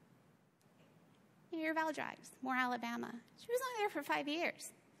 Your vowel drags. More Alabama. She was only there for 5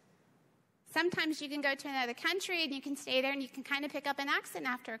 years. Sometimes you can go to another country and you can stay there and you can kind of pick up an accent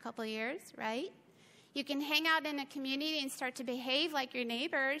after a couple years, right? You can hang out in a community and start to behave like your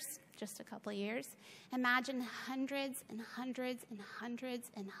neighbors just a couple years. Imagine hundreds and hundreds and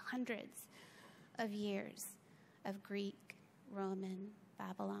hundreds and hundreds of years of Greek, Roman,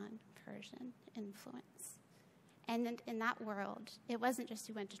 Babylon, Persian influence. And in that world, it wasn't just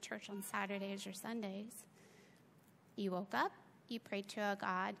you went to church on Saturdays or Sundays. You woke up, you prayed to a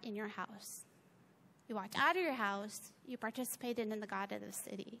God in your house. You walked out of your house, you participated in the God of the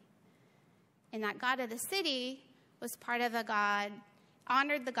city. And that God of the city was part of a God,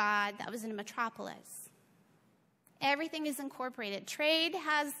 honored the God that was in a metropolis. Everything is incorporated. Trade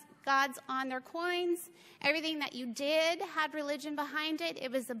has gods on their coins. Everything that you did had religion behind it.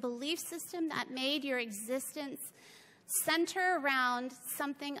 It was a belief system that made your existence center around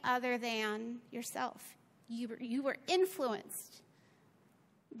something other than yourself. You were influenced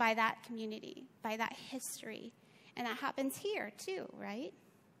by that community, by that history. And that happens here too, right?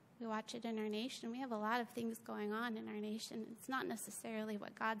 We watch it in our nation. We have a lot of things going on in our nation. It's not necessarily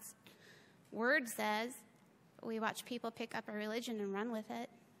what God's word says, but we watch people pick up a religion and run with it.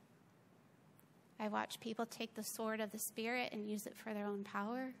 I watch people take the sword of the Spirit and use it for their own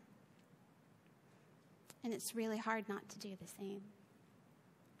power. And it's really hard not to do the same.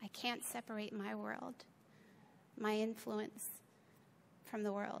 I can't separate my world, my influence from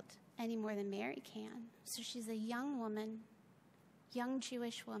the world any more than Mary can. So she's a young woman, young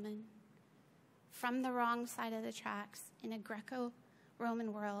Jewish woman from the wrong side of the tracks in a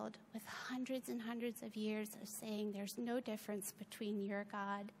Greco-Roman world with hundreds and hundreds of years of saying there's no difference between your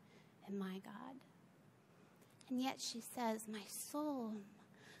God and my God. And yet she says, my soul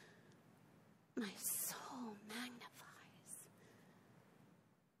magnifies,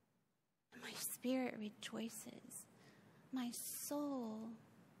 and my spirit rejoices. My soul.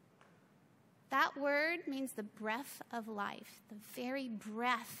 That word means the breath of life, the very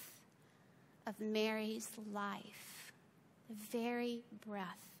breath of Mary's life, the very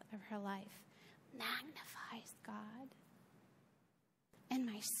breath of her life magnifies God. And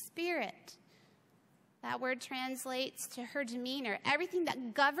my spirit, that word translates to her demeanor, everything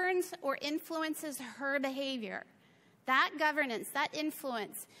that governs or influences her behavior. That governance, that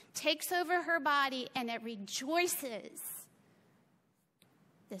influence takes over her body and it rejoices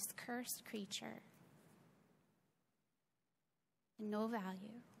this cursed creature. No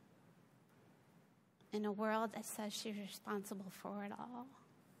value in a world that says she's responsible for it all.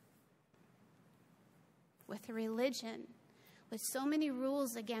 With a religion with so many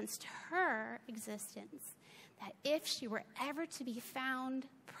rules against her existence that if she were ever to be found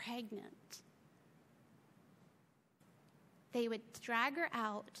pregnant, they would drag her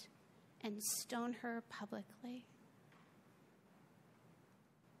out and stone her publicly.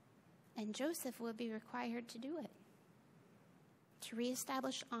 And Joseph would be required to do it, to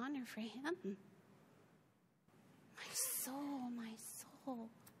reestablish honor for him. My soul, my soul,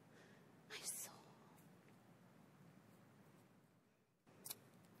 my soul.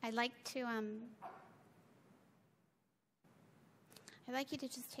 I'd like you to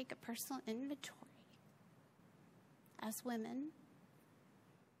just take a personal inventory as women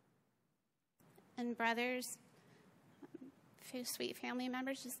and brothers, sweet family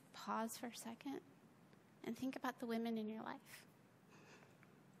members. Just pause for a second and think about the women in your life.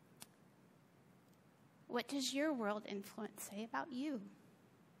 What does your world influence say about you?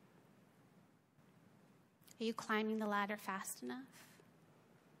 Are you climbing the ladder fast enough?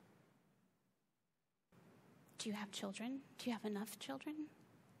 Do you have children? Do you have enough children?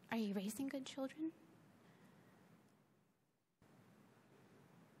 Are you raising good children?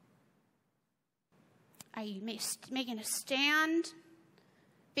 Are you making a stand?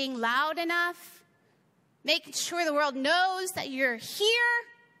 Being loud enough? Making sure the world knows that you're here?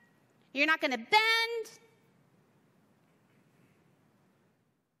 You're not going to bend?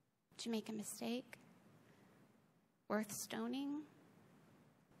 Did you make a mistake? Worth stoning?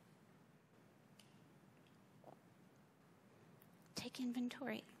 Take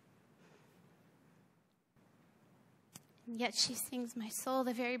inventory. And yet she sings, my soul,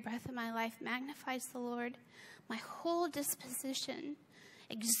 the very breath of my life, magnifies the Lord. My whole disposition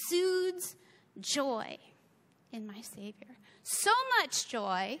exudes joy in my Savior. So much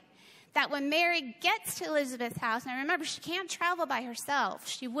joy that when Mary gets to Elizabeth's house, and remember, she can't travel by herself.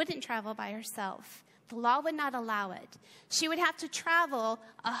 She wouldn't travel by herself. The law would not allow it. She would have to travel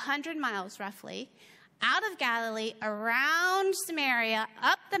 100 miles roughly, out of Galilee, around Samaria,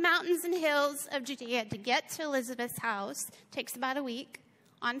 up the mountains and hills of Judea to get to Elizabeth's house. Takes about a week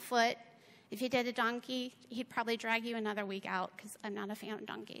on foot. If you did a donkey, he'd probably drag you another week out because I'm not a fan of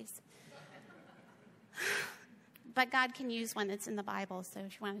donkeys. But God can use one that's in the Bible, so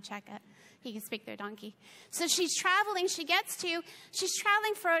if you want to check it, he can speak their donkey. So she's traveling. She's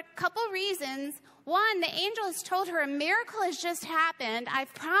traveling for a couple reasons. One, the angel has told her a miracle has just happened.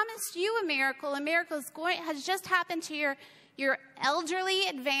 I've promised you a miracle. A miracle has just happened to your elderly,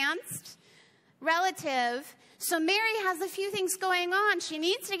 advanced relative. So Mary has a few things going on. She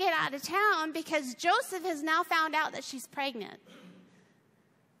needs to get out of town because Joseph has now found out that she's pregnant.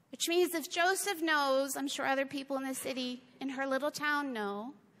 Which means if Joseph knows, I'm sure other people in the city, in her little town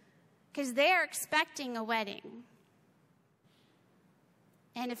know, because they're expecting a wedding.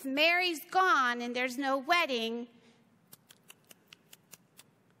 And if Mary's gone and there's no wedding,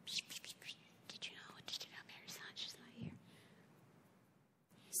 did you know Mary's not? She's not here.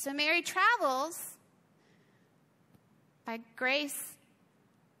 So Mary travels. By grace,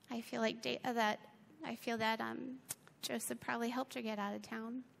 I feel that Joseph probably helped her get out of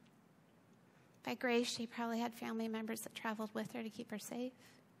town. By grace, she probably had family members that traveled with her to keep her safe.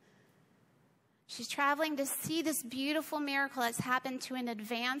 She's traveling to see this beautiful miracle that's happened to an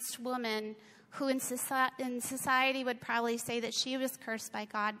advanced woman who in society would probably say that she was cursed by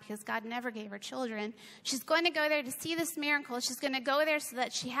God because God never gave her children. She's going to go there to see this miracle. She's going to go there so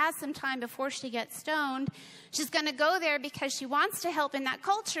that she has some time before she gets stoned. She's going to go there because she wants to help in that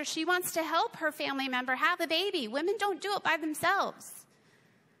culture. She wants to help her family member have a baby. Women don't do it by themselves.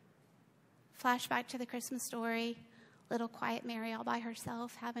 Flashback to the Christmas story. Little quiet Mary all by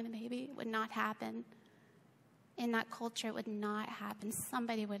herself having a baby. It would not happen. In that culture, it would not happen.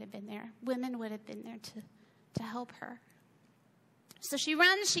 Somebody would have been there. Women would have been there to help her. So she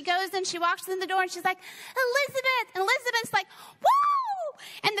runs, she goes in, she walks in the door, and she's like, Elizabeth! And Elizabeth's like, whoa!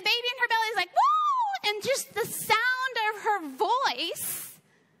 And the baby in her belly is like, whoa! And just the sound of her voice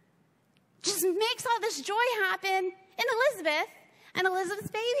just makes all this joy happen in Elizabeth and Elizabeth's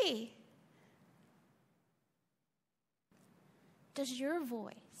baby. Does your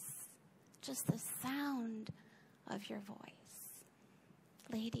voice, just the sound of your voice,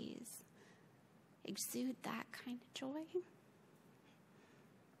 ladies, exude that kind of joy?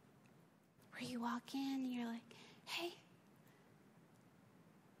 Where you walk in and you're like, hey,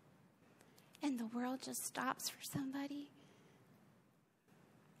 and the world just stops for somebody.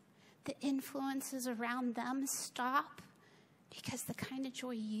 The influences around them stop because the kind of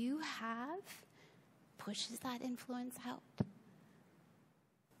joy you have pushes that influence out.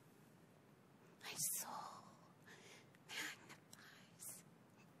 My soul magnifies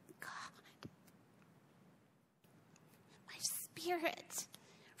God. My spirit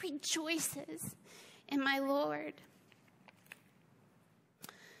rejoices in my Lord.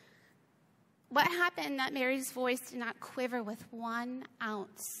 What happened that Mary's voice did not quiver with 1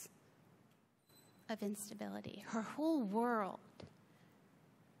 ounce of instability? Her whole world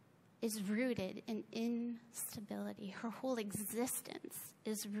is rooted in instability. Her whole existence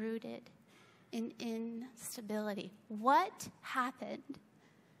is rooted in instability. What happened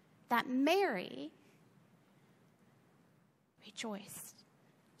that Mary rejoiced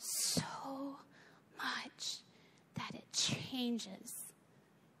so much that it changes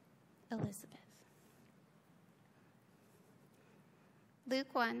Elizabeth?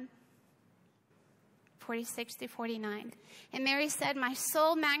 Luke 1, 46 through 49. And Mary said, my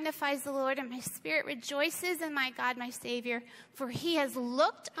soul magnifies the Lord, and my spirit rejoices in my God, my Savior, for he has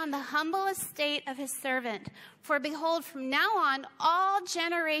looked on the humble estate of his servant. For behold, from now on, all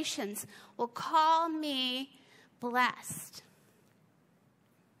generations will call me blessed.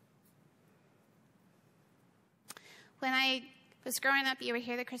 When I was growing up, you would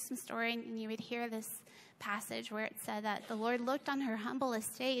hear the Christmas story, and you would hear this passage where it said that the Lord looked on her humble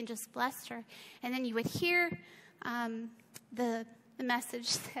estate and just blessed her. And then you would hear the message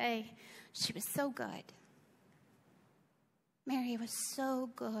say, she was so good. Mary was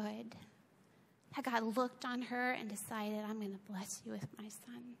so good that God looked on her and decided, I'm going to bless you with my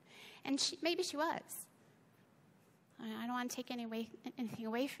son. And maybe she was. I don't want to take anything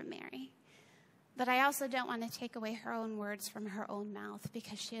away from Mary. But I also don't want to take away her own words from her own mouth,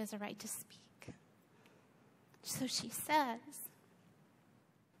 because she has a right to speak. So she says,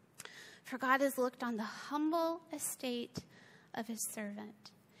 for God has looked on the humble estate of his servant.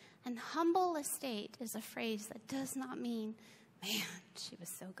 And humble estate is a phrase that does not mean, man, she was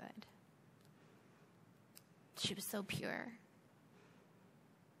so good. She was so pure.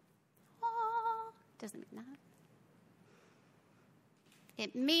 Oh, doesn't mean that.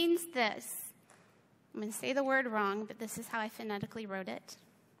 It means this. I'm going to say the word wrong, but this is how I phonetically wrote it.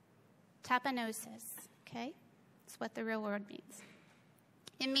 Tapanosis, okay? That's what the real word means.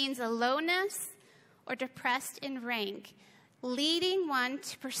 It means a lowness or depressed in rank, leading one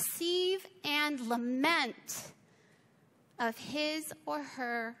to perceive and lament of his or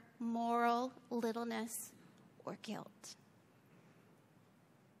her moral littleness or guilt.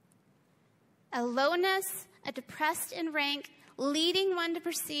 A lowness, a depressed in rank, leading one to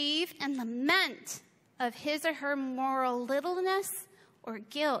perceive and lament of his or her moral littleness or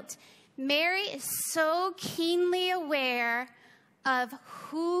guilt. Mary is so keenly aware of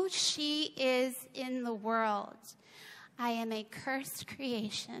who she is in the world. I am a cursed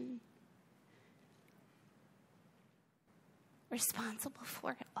creation, responsible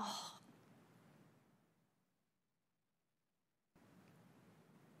for it all.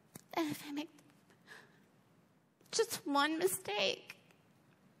 that if I make just one mistake,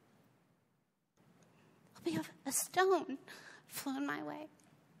 there'll be a stone flown my way.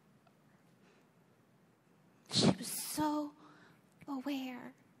 She was so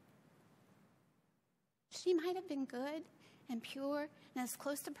aware. She might have been good and pure and as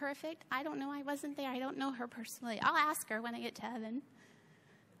close to perfect. I don't know. I wasn't there. I don't know her personally. I'll ask her when I get to heaven.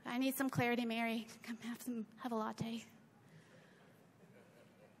 I need some clarity, Mary. Come have a latte.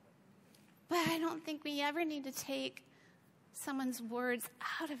 But I don't think we ever need to take someone's words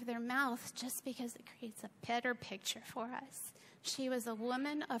out of their mouth just because it creates a better picture for us. She was a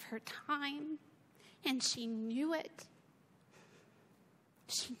woman of her time, and she knew it.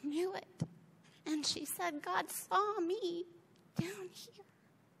 She knew it. And she said, God saw me down here.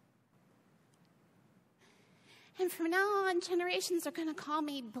 And from now on, generations are going to call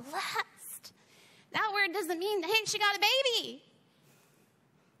me blessed. That word doesn't mean, hey, she got a baby.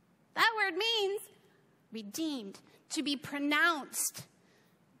 That word means redeemed, to be pronounced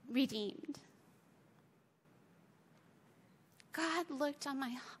redeemed. God looked on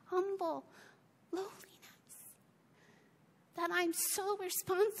my humble lowliness, that I'm so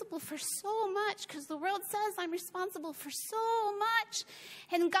responsible for so much, because the world says I'm responsible for so much.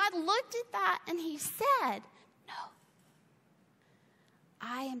 And God looked at that and he said, no,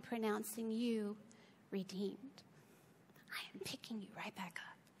 I am pronouncing you redeemed. I am picking you right back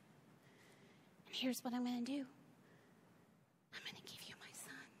up. And here's what I'm going to do. I'm going to give you my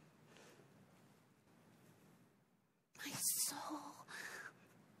son. My soul.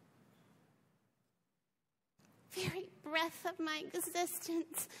 Very breath of my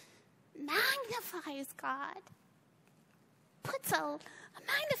existence magnifies God. Puts a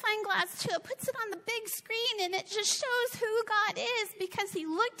magnifying glass to it, puts it on the big screen, and it just shows who God is, because he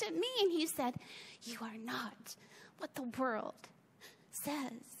looked at me and he said, you are not what the world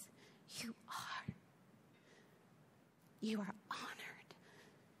says you are. You are honored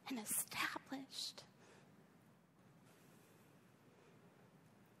and established.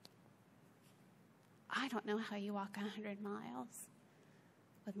 I don't know how you walk 100 miles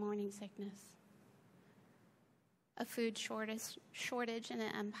with morning sickness, a food shortage in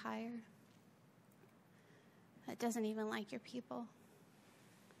an empire that doesn't even like your people.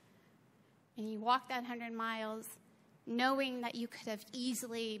 And you walk that 100 miles knowing that you could have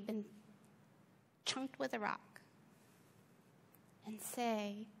easily been chunked with a rock and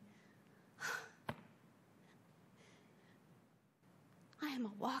say, I am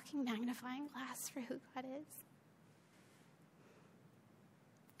a walking magnifying glass for who God is.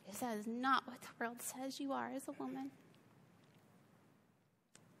 Because that is not what the world says you are as a woman.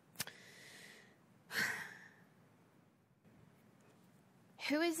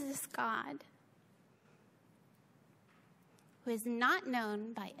 Who is this God who is not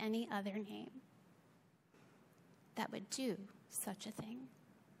known by any other name that would do such a thing?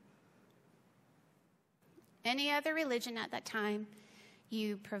 Any other religion at that time,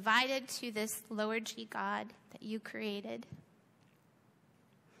 you provided to this lower G God that you created.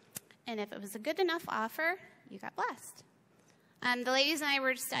 And if it was a good enough offer, you got blessed. The ladies and I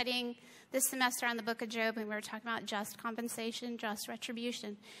were studying this semester on the book of Job, and we were talking about just compensation, just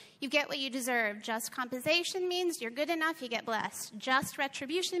retribution. You get what you deserve. Just compensation means you're good enough, you get blessed. Just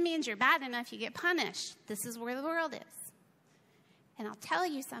retribution means you're bad enough, you get punished. This is where the world is. And I'll tell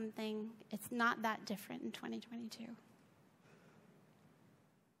you something, it's not that different in 2022. You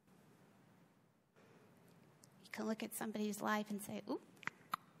can look at somebody's life and say, ooh,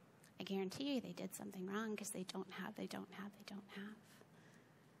 I guarantee you they did something wrong because they don't have.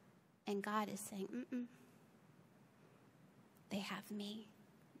 And God is saying, they have me.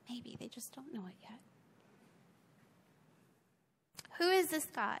 Maybe they just don't know it yet. Who is this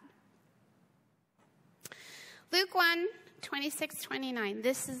God? Luke 1:26-29.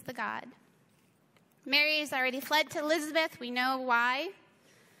 This is the God. Mary has already fled to Elizabeth. We know why.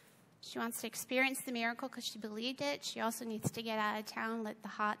 She wants to experience the miracle because she believed it. She also needs to get out of town, let the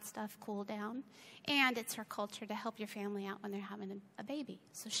hot stuff cool down. And it's her culture to help your family out when they're having a baby.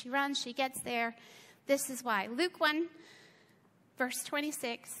 So she runs, she gets there. This is why. Luke 1, verse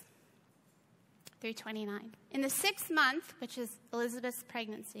 26-29. In the 6th month, which is Elizabeth's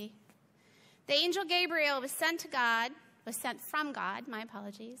pregnancy, the angel Gabriel was sent from God,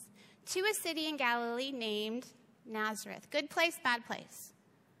 to a city in Galilee named Nazareth. Good place, bad place.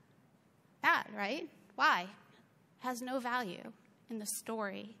 Bad, right? Why? It has no value in the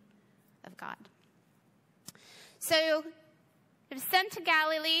story of God. So it was sent to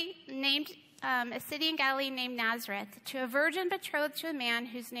Galilee, a city in Galilee named Nazareth, to a virgin betrothed to a man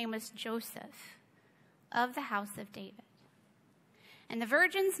whose name was Joseph, of the house of David. And the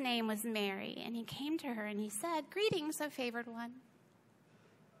virgin's name was Mary. And he came to her and he said, "Greetings, O favored one.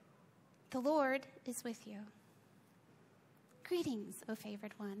 The Lord is with you." Greetings, O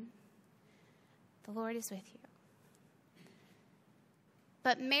favored one. The Lord is with you.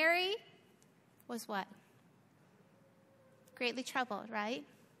 But Mary was what? Greatly troubled, right?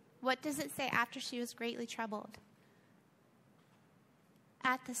 What does it say after she was greatly troubled?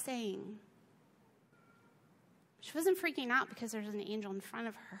 At the saying. She wasn't freaking out because there was an angel in front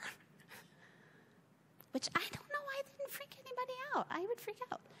of her. Which I don't know why it didn't freak anybody out. I would freak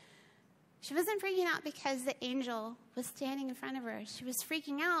out. She wasn't freaking out because the angel was standing in front of her. She was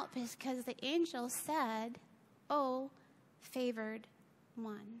freaking out because the angel said, "Oh, favored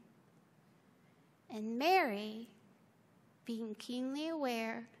one." And Mary, being keenly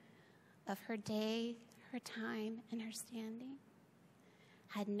aware of her day, her time, and her standing,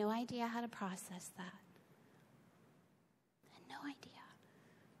 had no idea how to process that. Had no idea.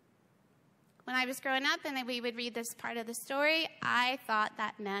 When I was growing up and we would read this part of the story, I thought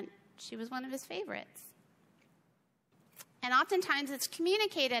that meant she was one of his favorites. And oftentimes it's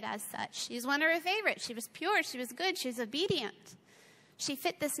communicated as such. She's one of her favorites. She was pure. She was good. She was obedient. She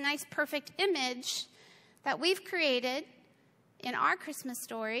fit this nice, perfect image that we've created in our Christmas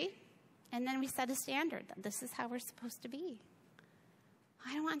story. And then we set a standard that this is how we're supposed to be.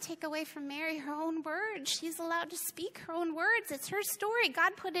 I don't want to take away from Mary her own words. She's allowed to speak her own words. It's her story.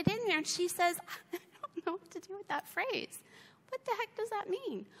 God put it in there. And she says, I don't know what to do with that phrase. What the heck does that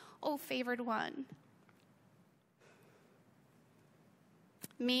mean? Oh, favored one.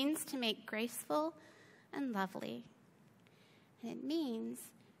 Means to make graceful and lovely. And it means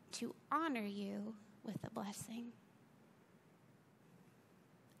to honor you with a blessing.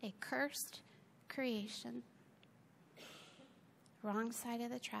 A cursed creation. Wrong side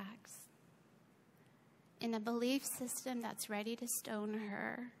of the tracks. In a belief system that's ready to stone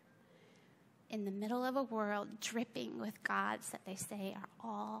her. In the middle of a world dripping with gods that they say are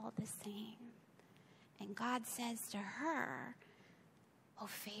all the same. And God says to her, "Oh,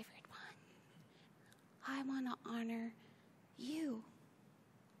 favored one, I want to honor you."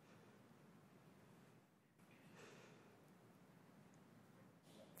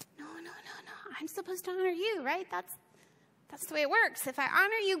 No. I'm supposed to honor you, right? That's the way it works. If I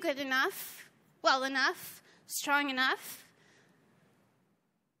honor you good enough, well enough, strong enough.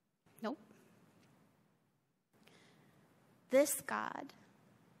 Nope. This God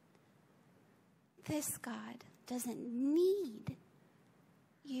doesn't need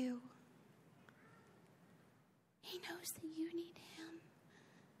you. He knows that you need him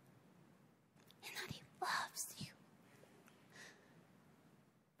and that he loves you.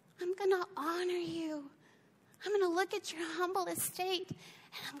 I'm going to honor you. I'm going to look at your humble estate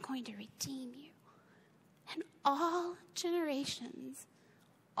and I'm going to redeem you. And all generations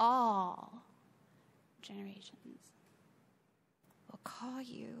will call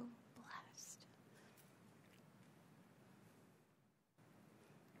you blessed.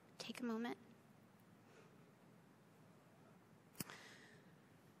 Take a moment.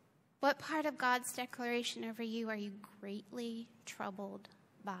 What part of God's declaration over you are you greatly troubled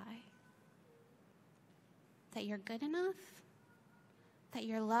by? That you're good enough? That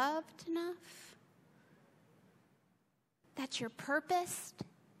you're loved enough? That you're purposed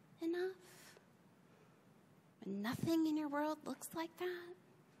enough? When nothing in your world looks like that?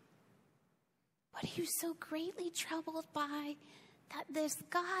 What are you so greatly troubled by that this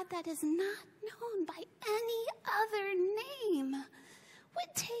God that is not known by any other name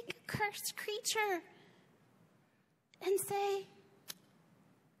would take a cursed creature and say,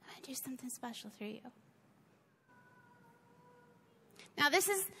 "I'm going to do something special through you"? Now, this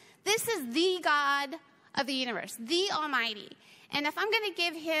is the God of the universe, the Almighty. And if I'm going to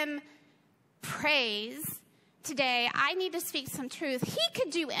give him praise today, I need to speak some truth. He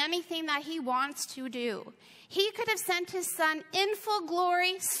could do anything that he wants to do. He could have sent his son in full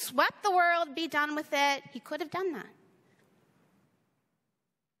glory, swept the world, be done with it. He could have done that.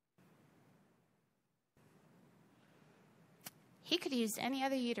 He could have used any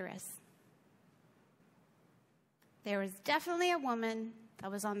other uterus. There was definitely a woman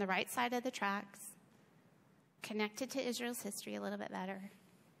that was on the right side of the tracks, connected to Israel's history a little bit better,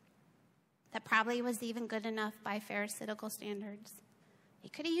 that probably was even good enough by Pharisaical standards. He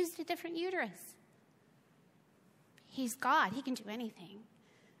could have used a different uterus. He's God. He can do anything.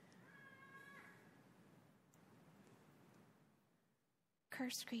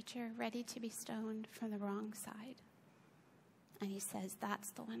 Cursed creature, ready to be stoned from the wrong side. And he says, that's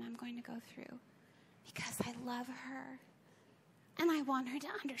the one I'm going to go through. Because I love her. And I want her to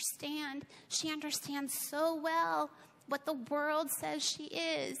understand. She understands so well what the world says she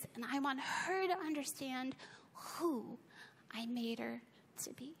is, and I want her to understand who I made her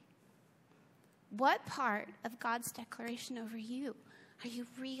to be. What part of God's declaration over you are you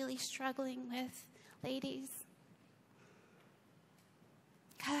really struggling with, ladies?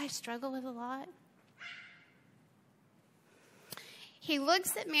 God, I struggle with a lot. He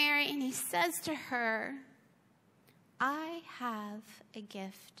looks at Mary and he says to her, I have a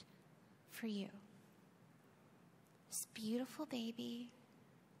gift for you. This beautiful baby,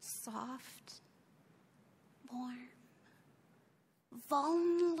 soft, warm,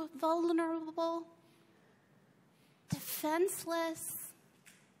 vulnerable, defenseless,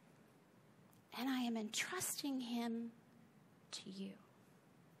 and I am entrusting him to you.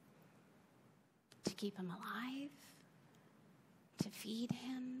 To keep him alive, to feed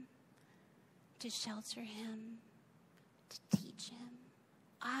him, to shelter him, to teach him.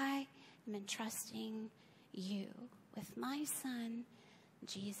 I am entrusting you with my son,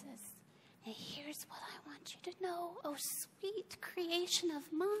 Jesus. And here's what I want you to know, oh sweet creation of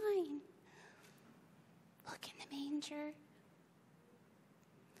mine. Look in the manger.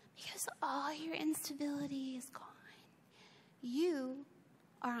 Because all your instability is gone. You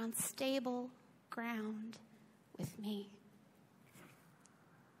are on stable ground with me.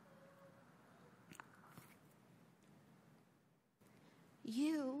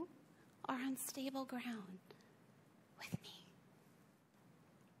 You are on stable ground with me.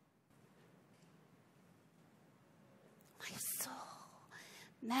 My soul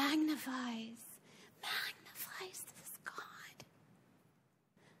magnifies this God.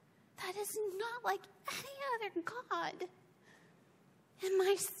 That is not like any other God. And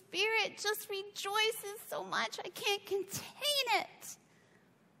my spirit just rejoices so much I can't contain it.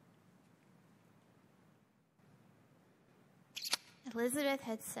 Elizabeth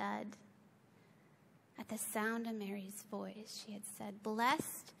had said, at the sound of Mary's voice, she had said,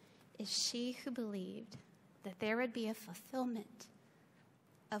 blessed is she who believed that there would be a fulfillment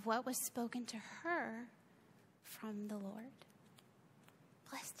of what was spoken to her from the Lord.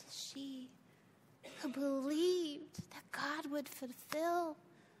 Blessed is she who believed that God would fulfill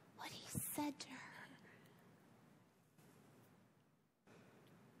what he said to her.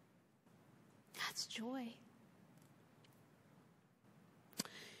 That's joy.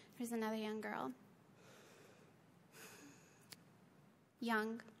 There's another young girl.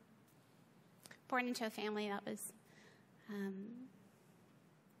 Young. Born into a family that was a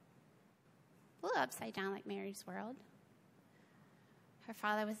little upside down like Mary's world. Her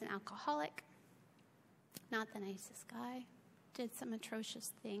father was an alcoholic. Not the nicest guy. Did some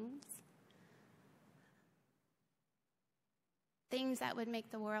atrocious things. Things that would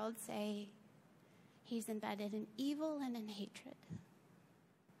make the world say he's embedded in evil and in hatred.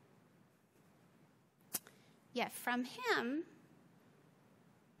 Yet from him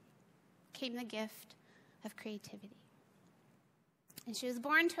came the gift of creativity. And she was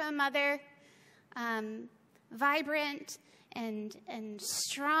born to a mother, vibrant and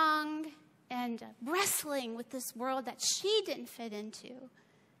strong, and wrestling with this world that she didn't fit into,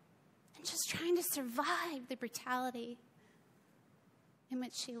 and just trying to survive the brutality in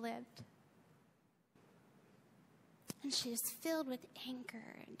which she lived. And she is filled with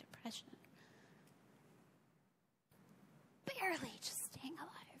anger and depression, barely just staying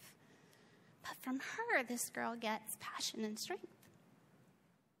alive. But from her, this girl gets passion and strength.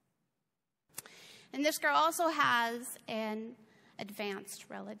 And this girl also has an advanced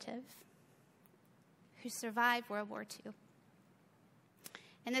relative who survived World War II.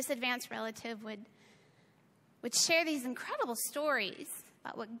 And this advanced relative would share these incredible stories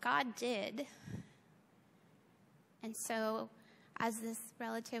about what God did. And so as this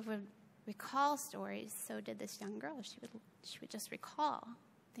relative would recall stories, so did this young girl. She would just recall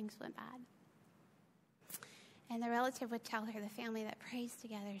things went bad. And the relative would tell her the family that prays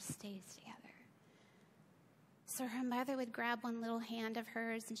together stays together. So her mother would grab one little hand of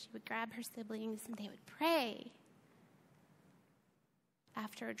hers, and she would grab her siblings, and they would pray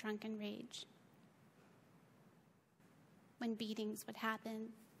after a drunken rage. When beatings would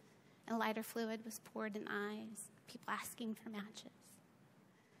happen, and lighter fluid was poured in eyes, people asking for matches.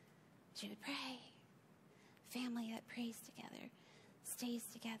 She would pray. Family that prays together stays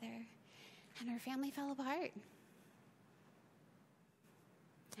together. And her family fell apart.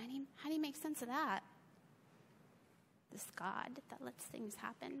 How do you make sense of that? This God that lets things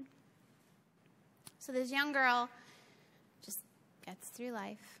happen. So this young girl just gets through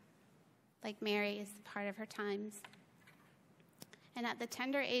life like Mary is part of her times. And at the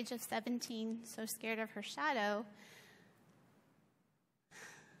tender age of 17, so scared of her shadow,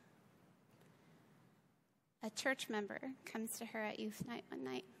 a church member comes to her at youth night one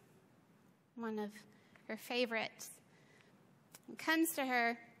night, one of her favorites, and comes to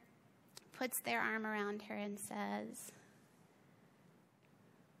her, puts their arm around her and says,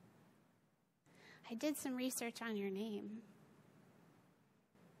 I did some research on your name.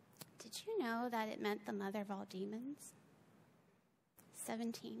 Did you know that it meant the mother of all demons?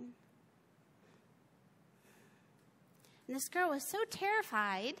 17. And this girl was so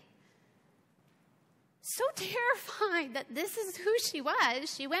terrified that this is who she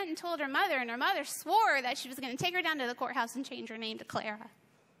was. She went and told her mother, and her mother swore that she was going to take her down to the courthouse and change her name to Clara.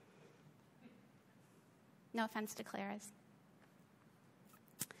 No offense to Clara's.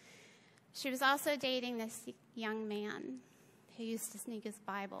 She was also dating this young man who used to sneak his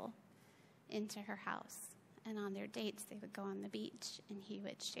Bible into her house. And on their dates, they would go on the beach, and he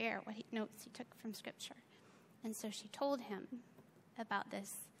would share notes he took from Scripture. And so she told him about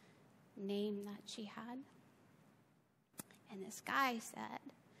this name that she had. And this guy said,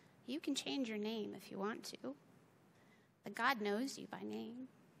 you can change your name if you want to, but God knows you by name,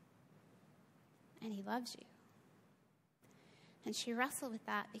 and he loves you. And she wrestled with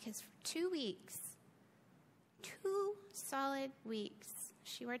that because for 2 weeks, 2 solid weeks,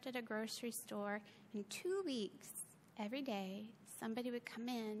 she worked at a grocery store. In 2 weeks, every day, somebody would come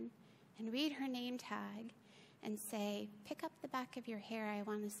in and read her name tag and say, pick up the back of your hair. I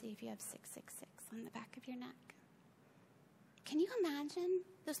want to see if you have 666 on the back of your neck. Can you imagine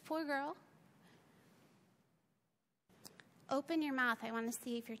this poor girl? Open your mouth. I want to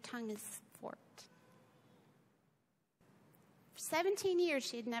see if your tongue is forked. For 17 years,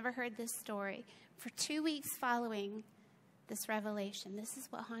 she had never heard this story. For 2 weeks following this revelation, this is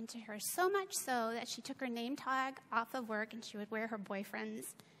what haunted her. So much so that she took her name tag off of work and she would wear her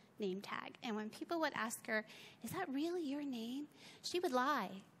boyfriend's name tag. And when people would ask her, is that really your name? She would lie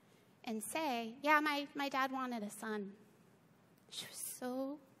and say, yeah, my dad wanted a son. She was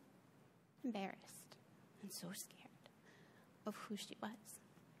so embarrassed and so scared of who she was.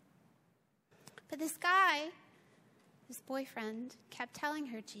 But this guy, this boyfriend, kept telling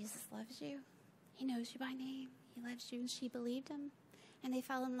her, Jesus loves you. He knows you by name. He loves you. And she believed him. And they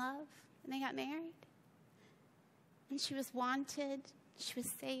fell in love. And they got married. And she was wanted. She was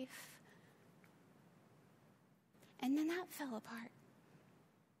safe. And then that fell apart.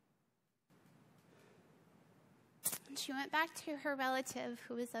 And she went back to her relative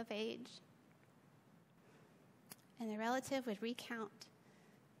who was of age. And the relative would recount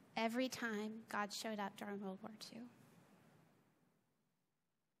every time God showed up during World War II.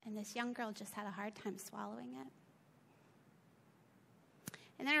 And this young girl just had a hard time swallowing it.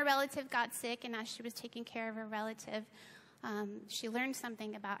 And then her relative got sick, and as she was taking care of her relative, she learned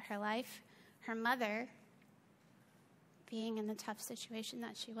something about her life. Her mother, being in the tough situation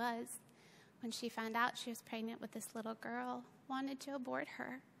that she was, when she found out she was pregnant with this little girl, wanted to abort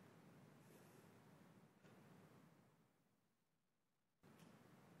her.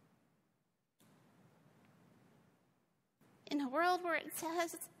 In a world where it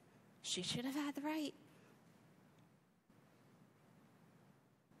says she should have had the right.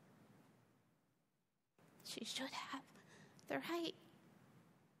 She should have the right.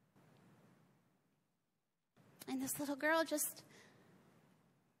 And this little girl just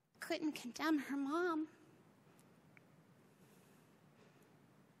couldn't condemn her mom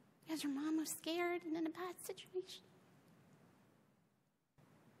because her mom was scared and in a bad situation.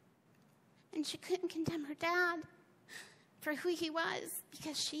 And she couldn't condemn her dad for who he was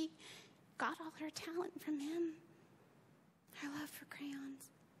because she got all her talent from him, her love for crayons.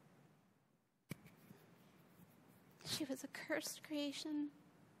 She was a cursed creation,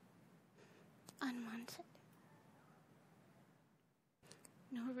 unwanted,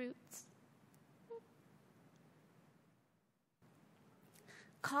 no roots,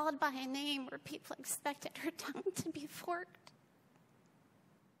 called by a name where people expected her tongue to be forked,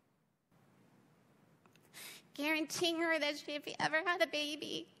 guaranteeing her that if she ever had a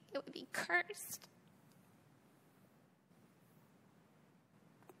baby, it would be cursed.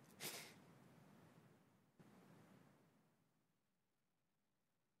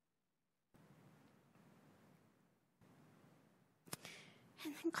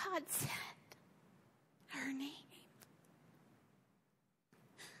 And then God said her name,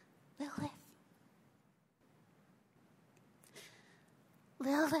 Lilith.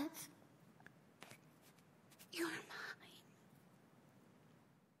 Lilith, you're mine.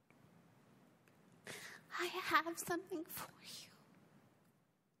 I have something for you.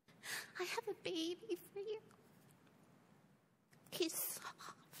 I have a baby for you. He's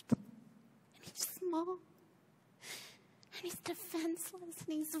soft, and he's small, and he's defenseless, and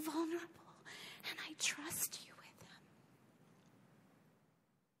he's vulnerable, and I trust you with him.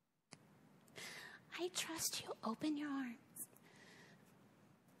 I trust you. Open your arms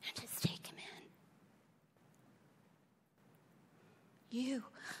and just take him in. You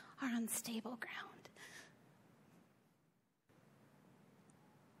are on stable ground.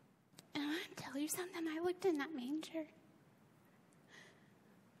 And I want to tell you something. I looked in that manger.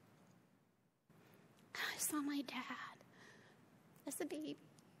 I saw my dad as a baby.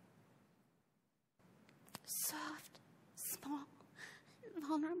 Soft, small, and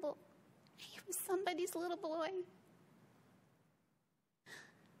vulnerable. He was somebody's little boy.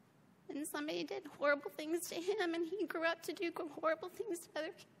 And somebody did horrible things to him, and he grew up to do horrible things to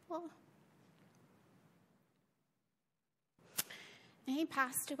other people. And he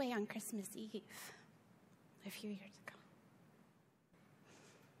passed away on Christmas Eve a few years ago.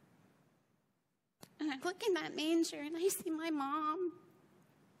 And I look in that manger and I see my mom.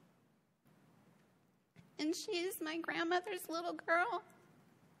 And she is my grandmother's little girl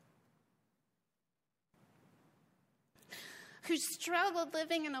who struggled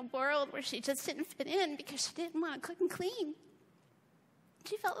living in a world where she just didn't fit in because she didn't want to cook and clean.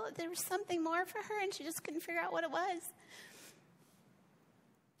 She felt like there was something more for her and she just couldn't figure out what it was.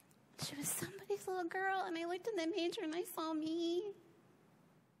 She was somebody's little girl, and I looked in the manger and I saw me.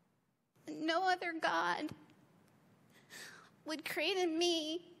 And no other God would create in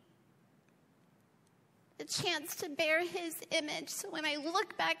me a chance to bear his image. So when I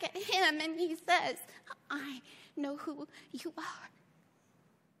look back at him and he says, I know who you are.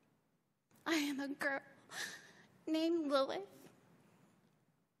 I am a girl named Lilith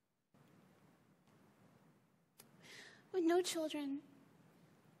with no children,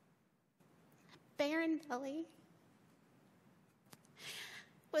 a barren belly,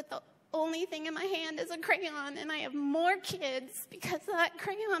 with the only thing in my hand is a crayon, and I have more kids because of that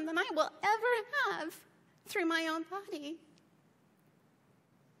crayon than I will ever have through my own body.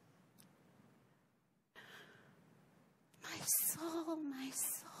 My soul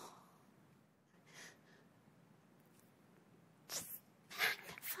just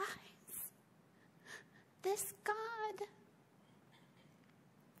magnifies this God,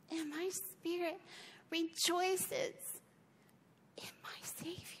 and my spirit rejoices in my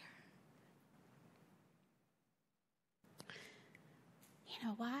Savior. You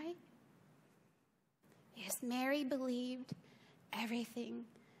know why? Because Mary believed everything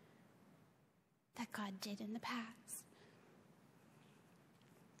that God did in the past.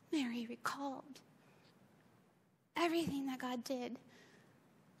 Mary recalled everything that God did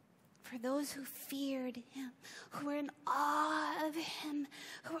for those who feared him, who were in awe of him,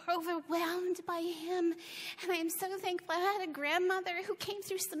 who were overwhelmed by him. And I am so thankful. I had a grandmother who came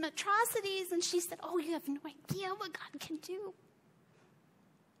through some atrocities, and she said, oh, you have no idea what God can do.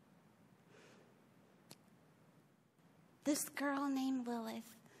 This girl named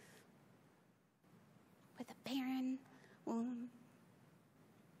Lilith with a barren womb.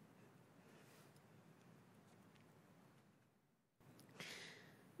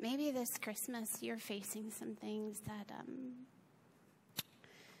 Maybe this Christmas you're facing some things that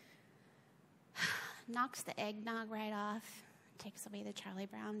knocks the eggnog right off, takes away the Charlie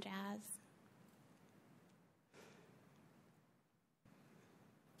Brown jazz.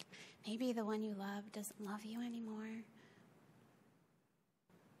 Maybe the one you love doesn't love you anymore.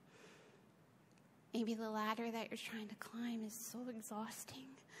 Maybe the ladder that you're trying to climb is so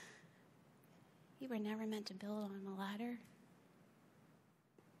exhausting. You were never meant to build on a ladder.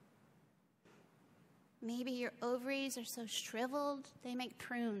 Maybe your ovaries are so shriveled, they make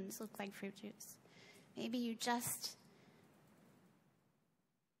prunes look like fruit juice. Maybe you just.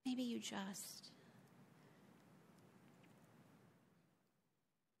 Maybe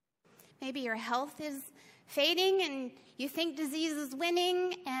your health is fading and you think disease is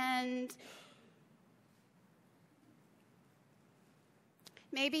winning, and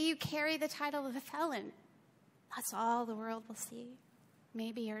maybe you carry the title of a felon. That's all the world will see.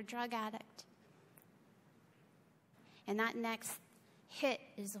 Maybe you're a drug addict. And that next hit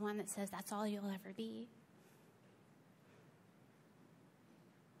is the one that says, that's all you'll ever be.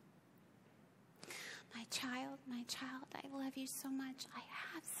 My child, I love you so much. I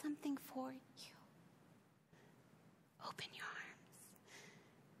have something for you. Open your arms.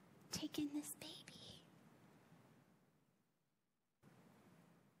 Take in this baby.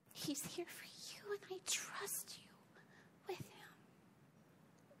 He's here for you, and I trust you with him.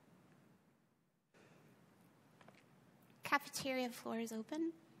 Cafeteria floor is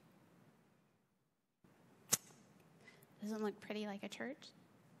open. Doesn't look pretty like a church.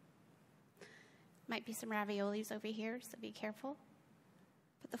 Might be some raviolis over here, so be careful.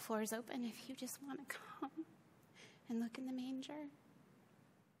 But the floor is open if you just want to come and look in the manger.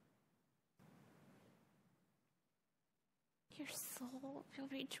 Your soul will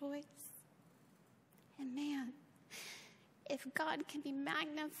rejoice. And man, if God can be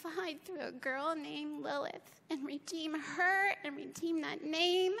magnified through a girl named Lilith and redeem her and redeem that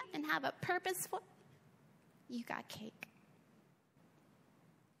name and have a purpose for, you got cake.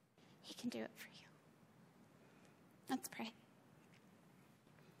 He can do it for you. Let's pray.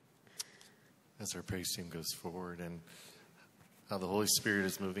 As our praise team goes forward and how the Holy Spirit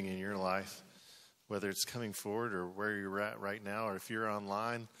is moving in your life, whether it's coming forward or where you're at right now, or if you're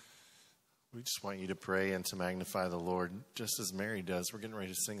online, we just want you to pray and to magnify the Lord, just as Mary does. We're getting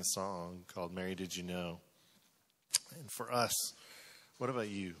ready to sing a song called Mary Did You Know? And for us, what about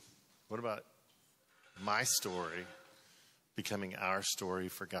you? What about my story becoming our story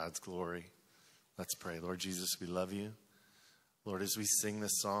for God's glory? Let's pray. Lord Jesus, we love you. Lord, as we sing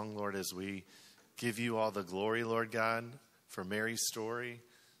this song, Lord, as we give you all the glory, Lord God, for Mary's story,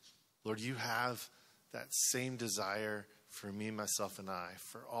 Lord, you have that same desire for me, myself, and I,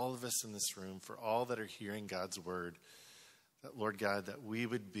 for all of us in this room, for all that are hearing God's word, that, Lord God, that we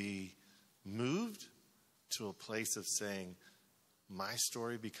would be moved to a place of saying, my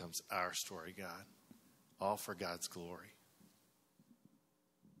story becomes our story, God, all for God's glory.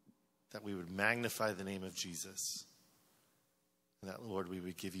 That we would magnify the name of Jesus, and that, Lord, we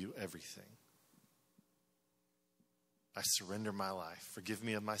would give you everything. I surrender my life. Forgive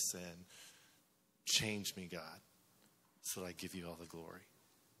me of my sin. Change me, God, so that I give you all the glory.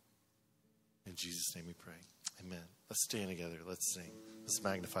 In Jesus' name we pray. Amen. Let's stand together. Let's sing. Let's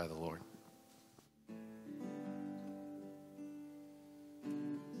magnify the Lord.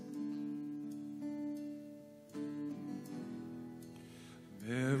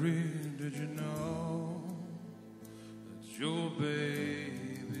 Mary, did you know that your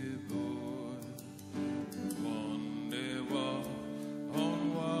baby boy would one day walk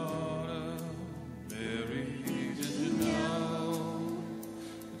on water? Mary, did you know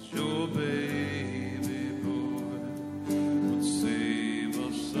that your baby boy would save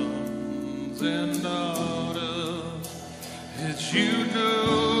us sons and daughters? Did you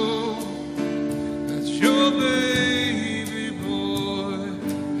know that your baby boy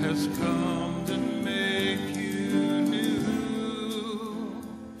has come to make you new?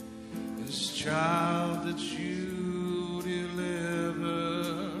 This child that you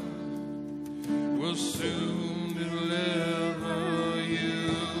deliver will soon deliver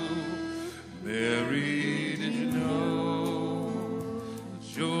you. Mary, did you know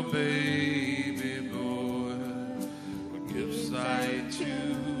that your baby boy would give sight to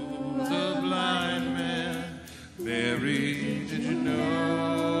the blind man? Mary, did you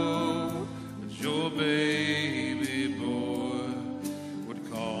know that your baby boy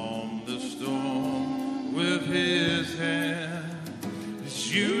would calm the storm with his hand? Did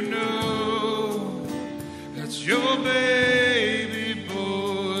you know that your baby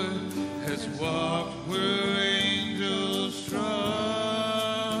boy has walked where angels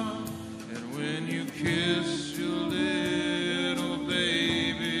trod?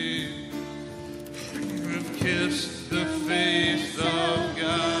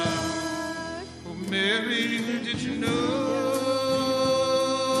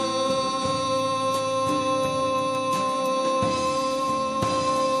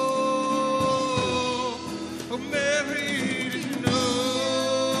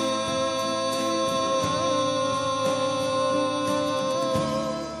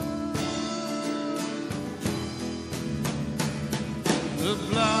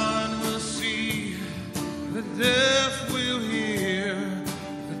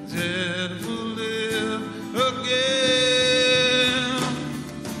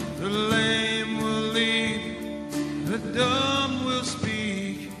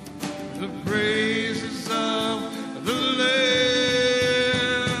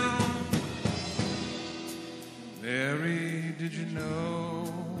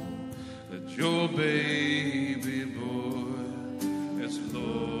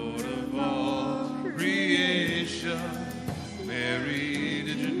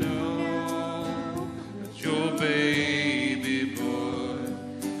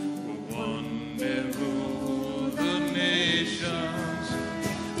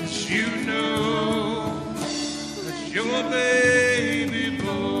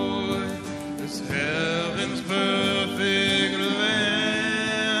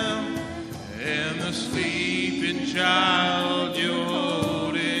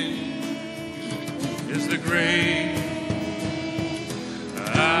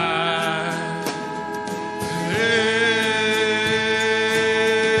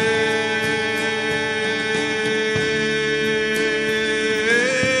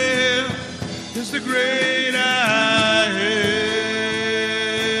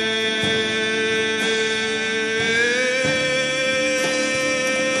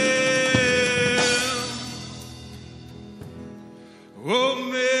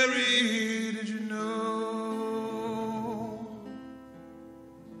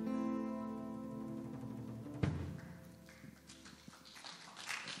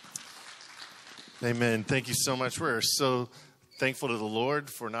 Amen. Thank you so much. We're so thankful to the Lord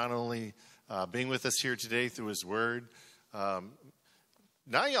for not only being with us here today through his word.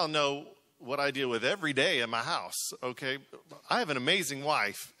 Now y'all know what I deal with every day in my house, okay? I have an amazing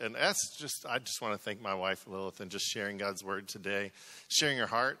wife, and I just want to thank my wife, Lilith, and just sharing God's word today, sharing her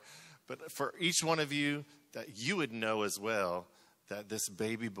heart. But for each one of you, that you would know as well that this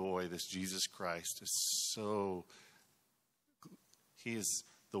baby boy, this Jesus Christ, he is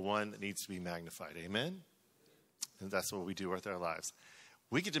the one that needs to be magnified. Amen? And that's what we do with our lives.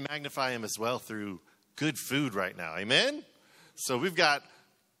 We get to magnify him as well through good food right now. Amen? So we've got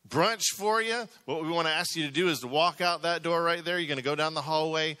brunch for you. What we want to ask you to do is to walk out that door right there. You're going to go down the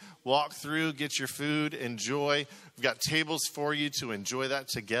hallway, walk through, get your food, enjoy. We've got tables for you to enjoy that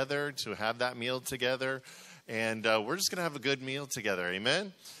together, to have that meal together. And we're just going to have a good meal together.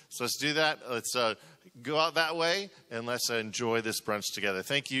 Amen? So let's do that. Let's go out that way and let's enjoy this brunch together.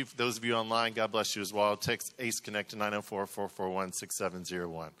 Thank you. For those of you online, God bless you as well. Text ACECONNECT to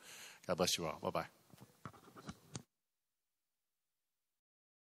 904-441-6701. God bless you all. Bye-bye.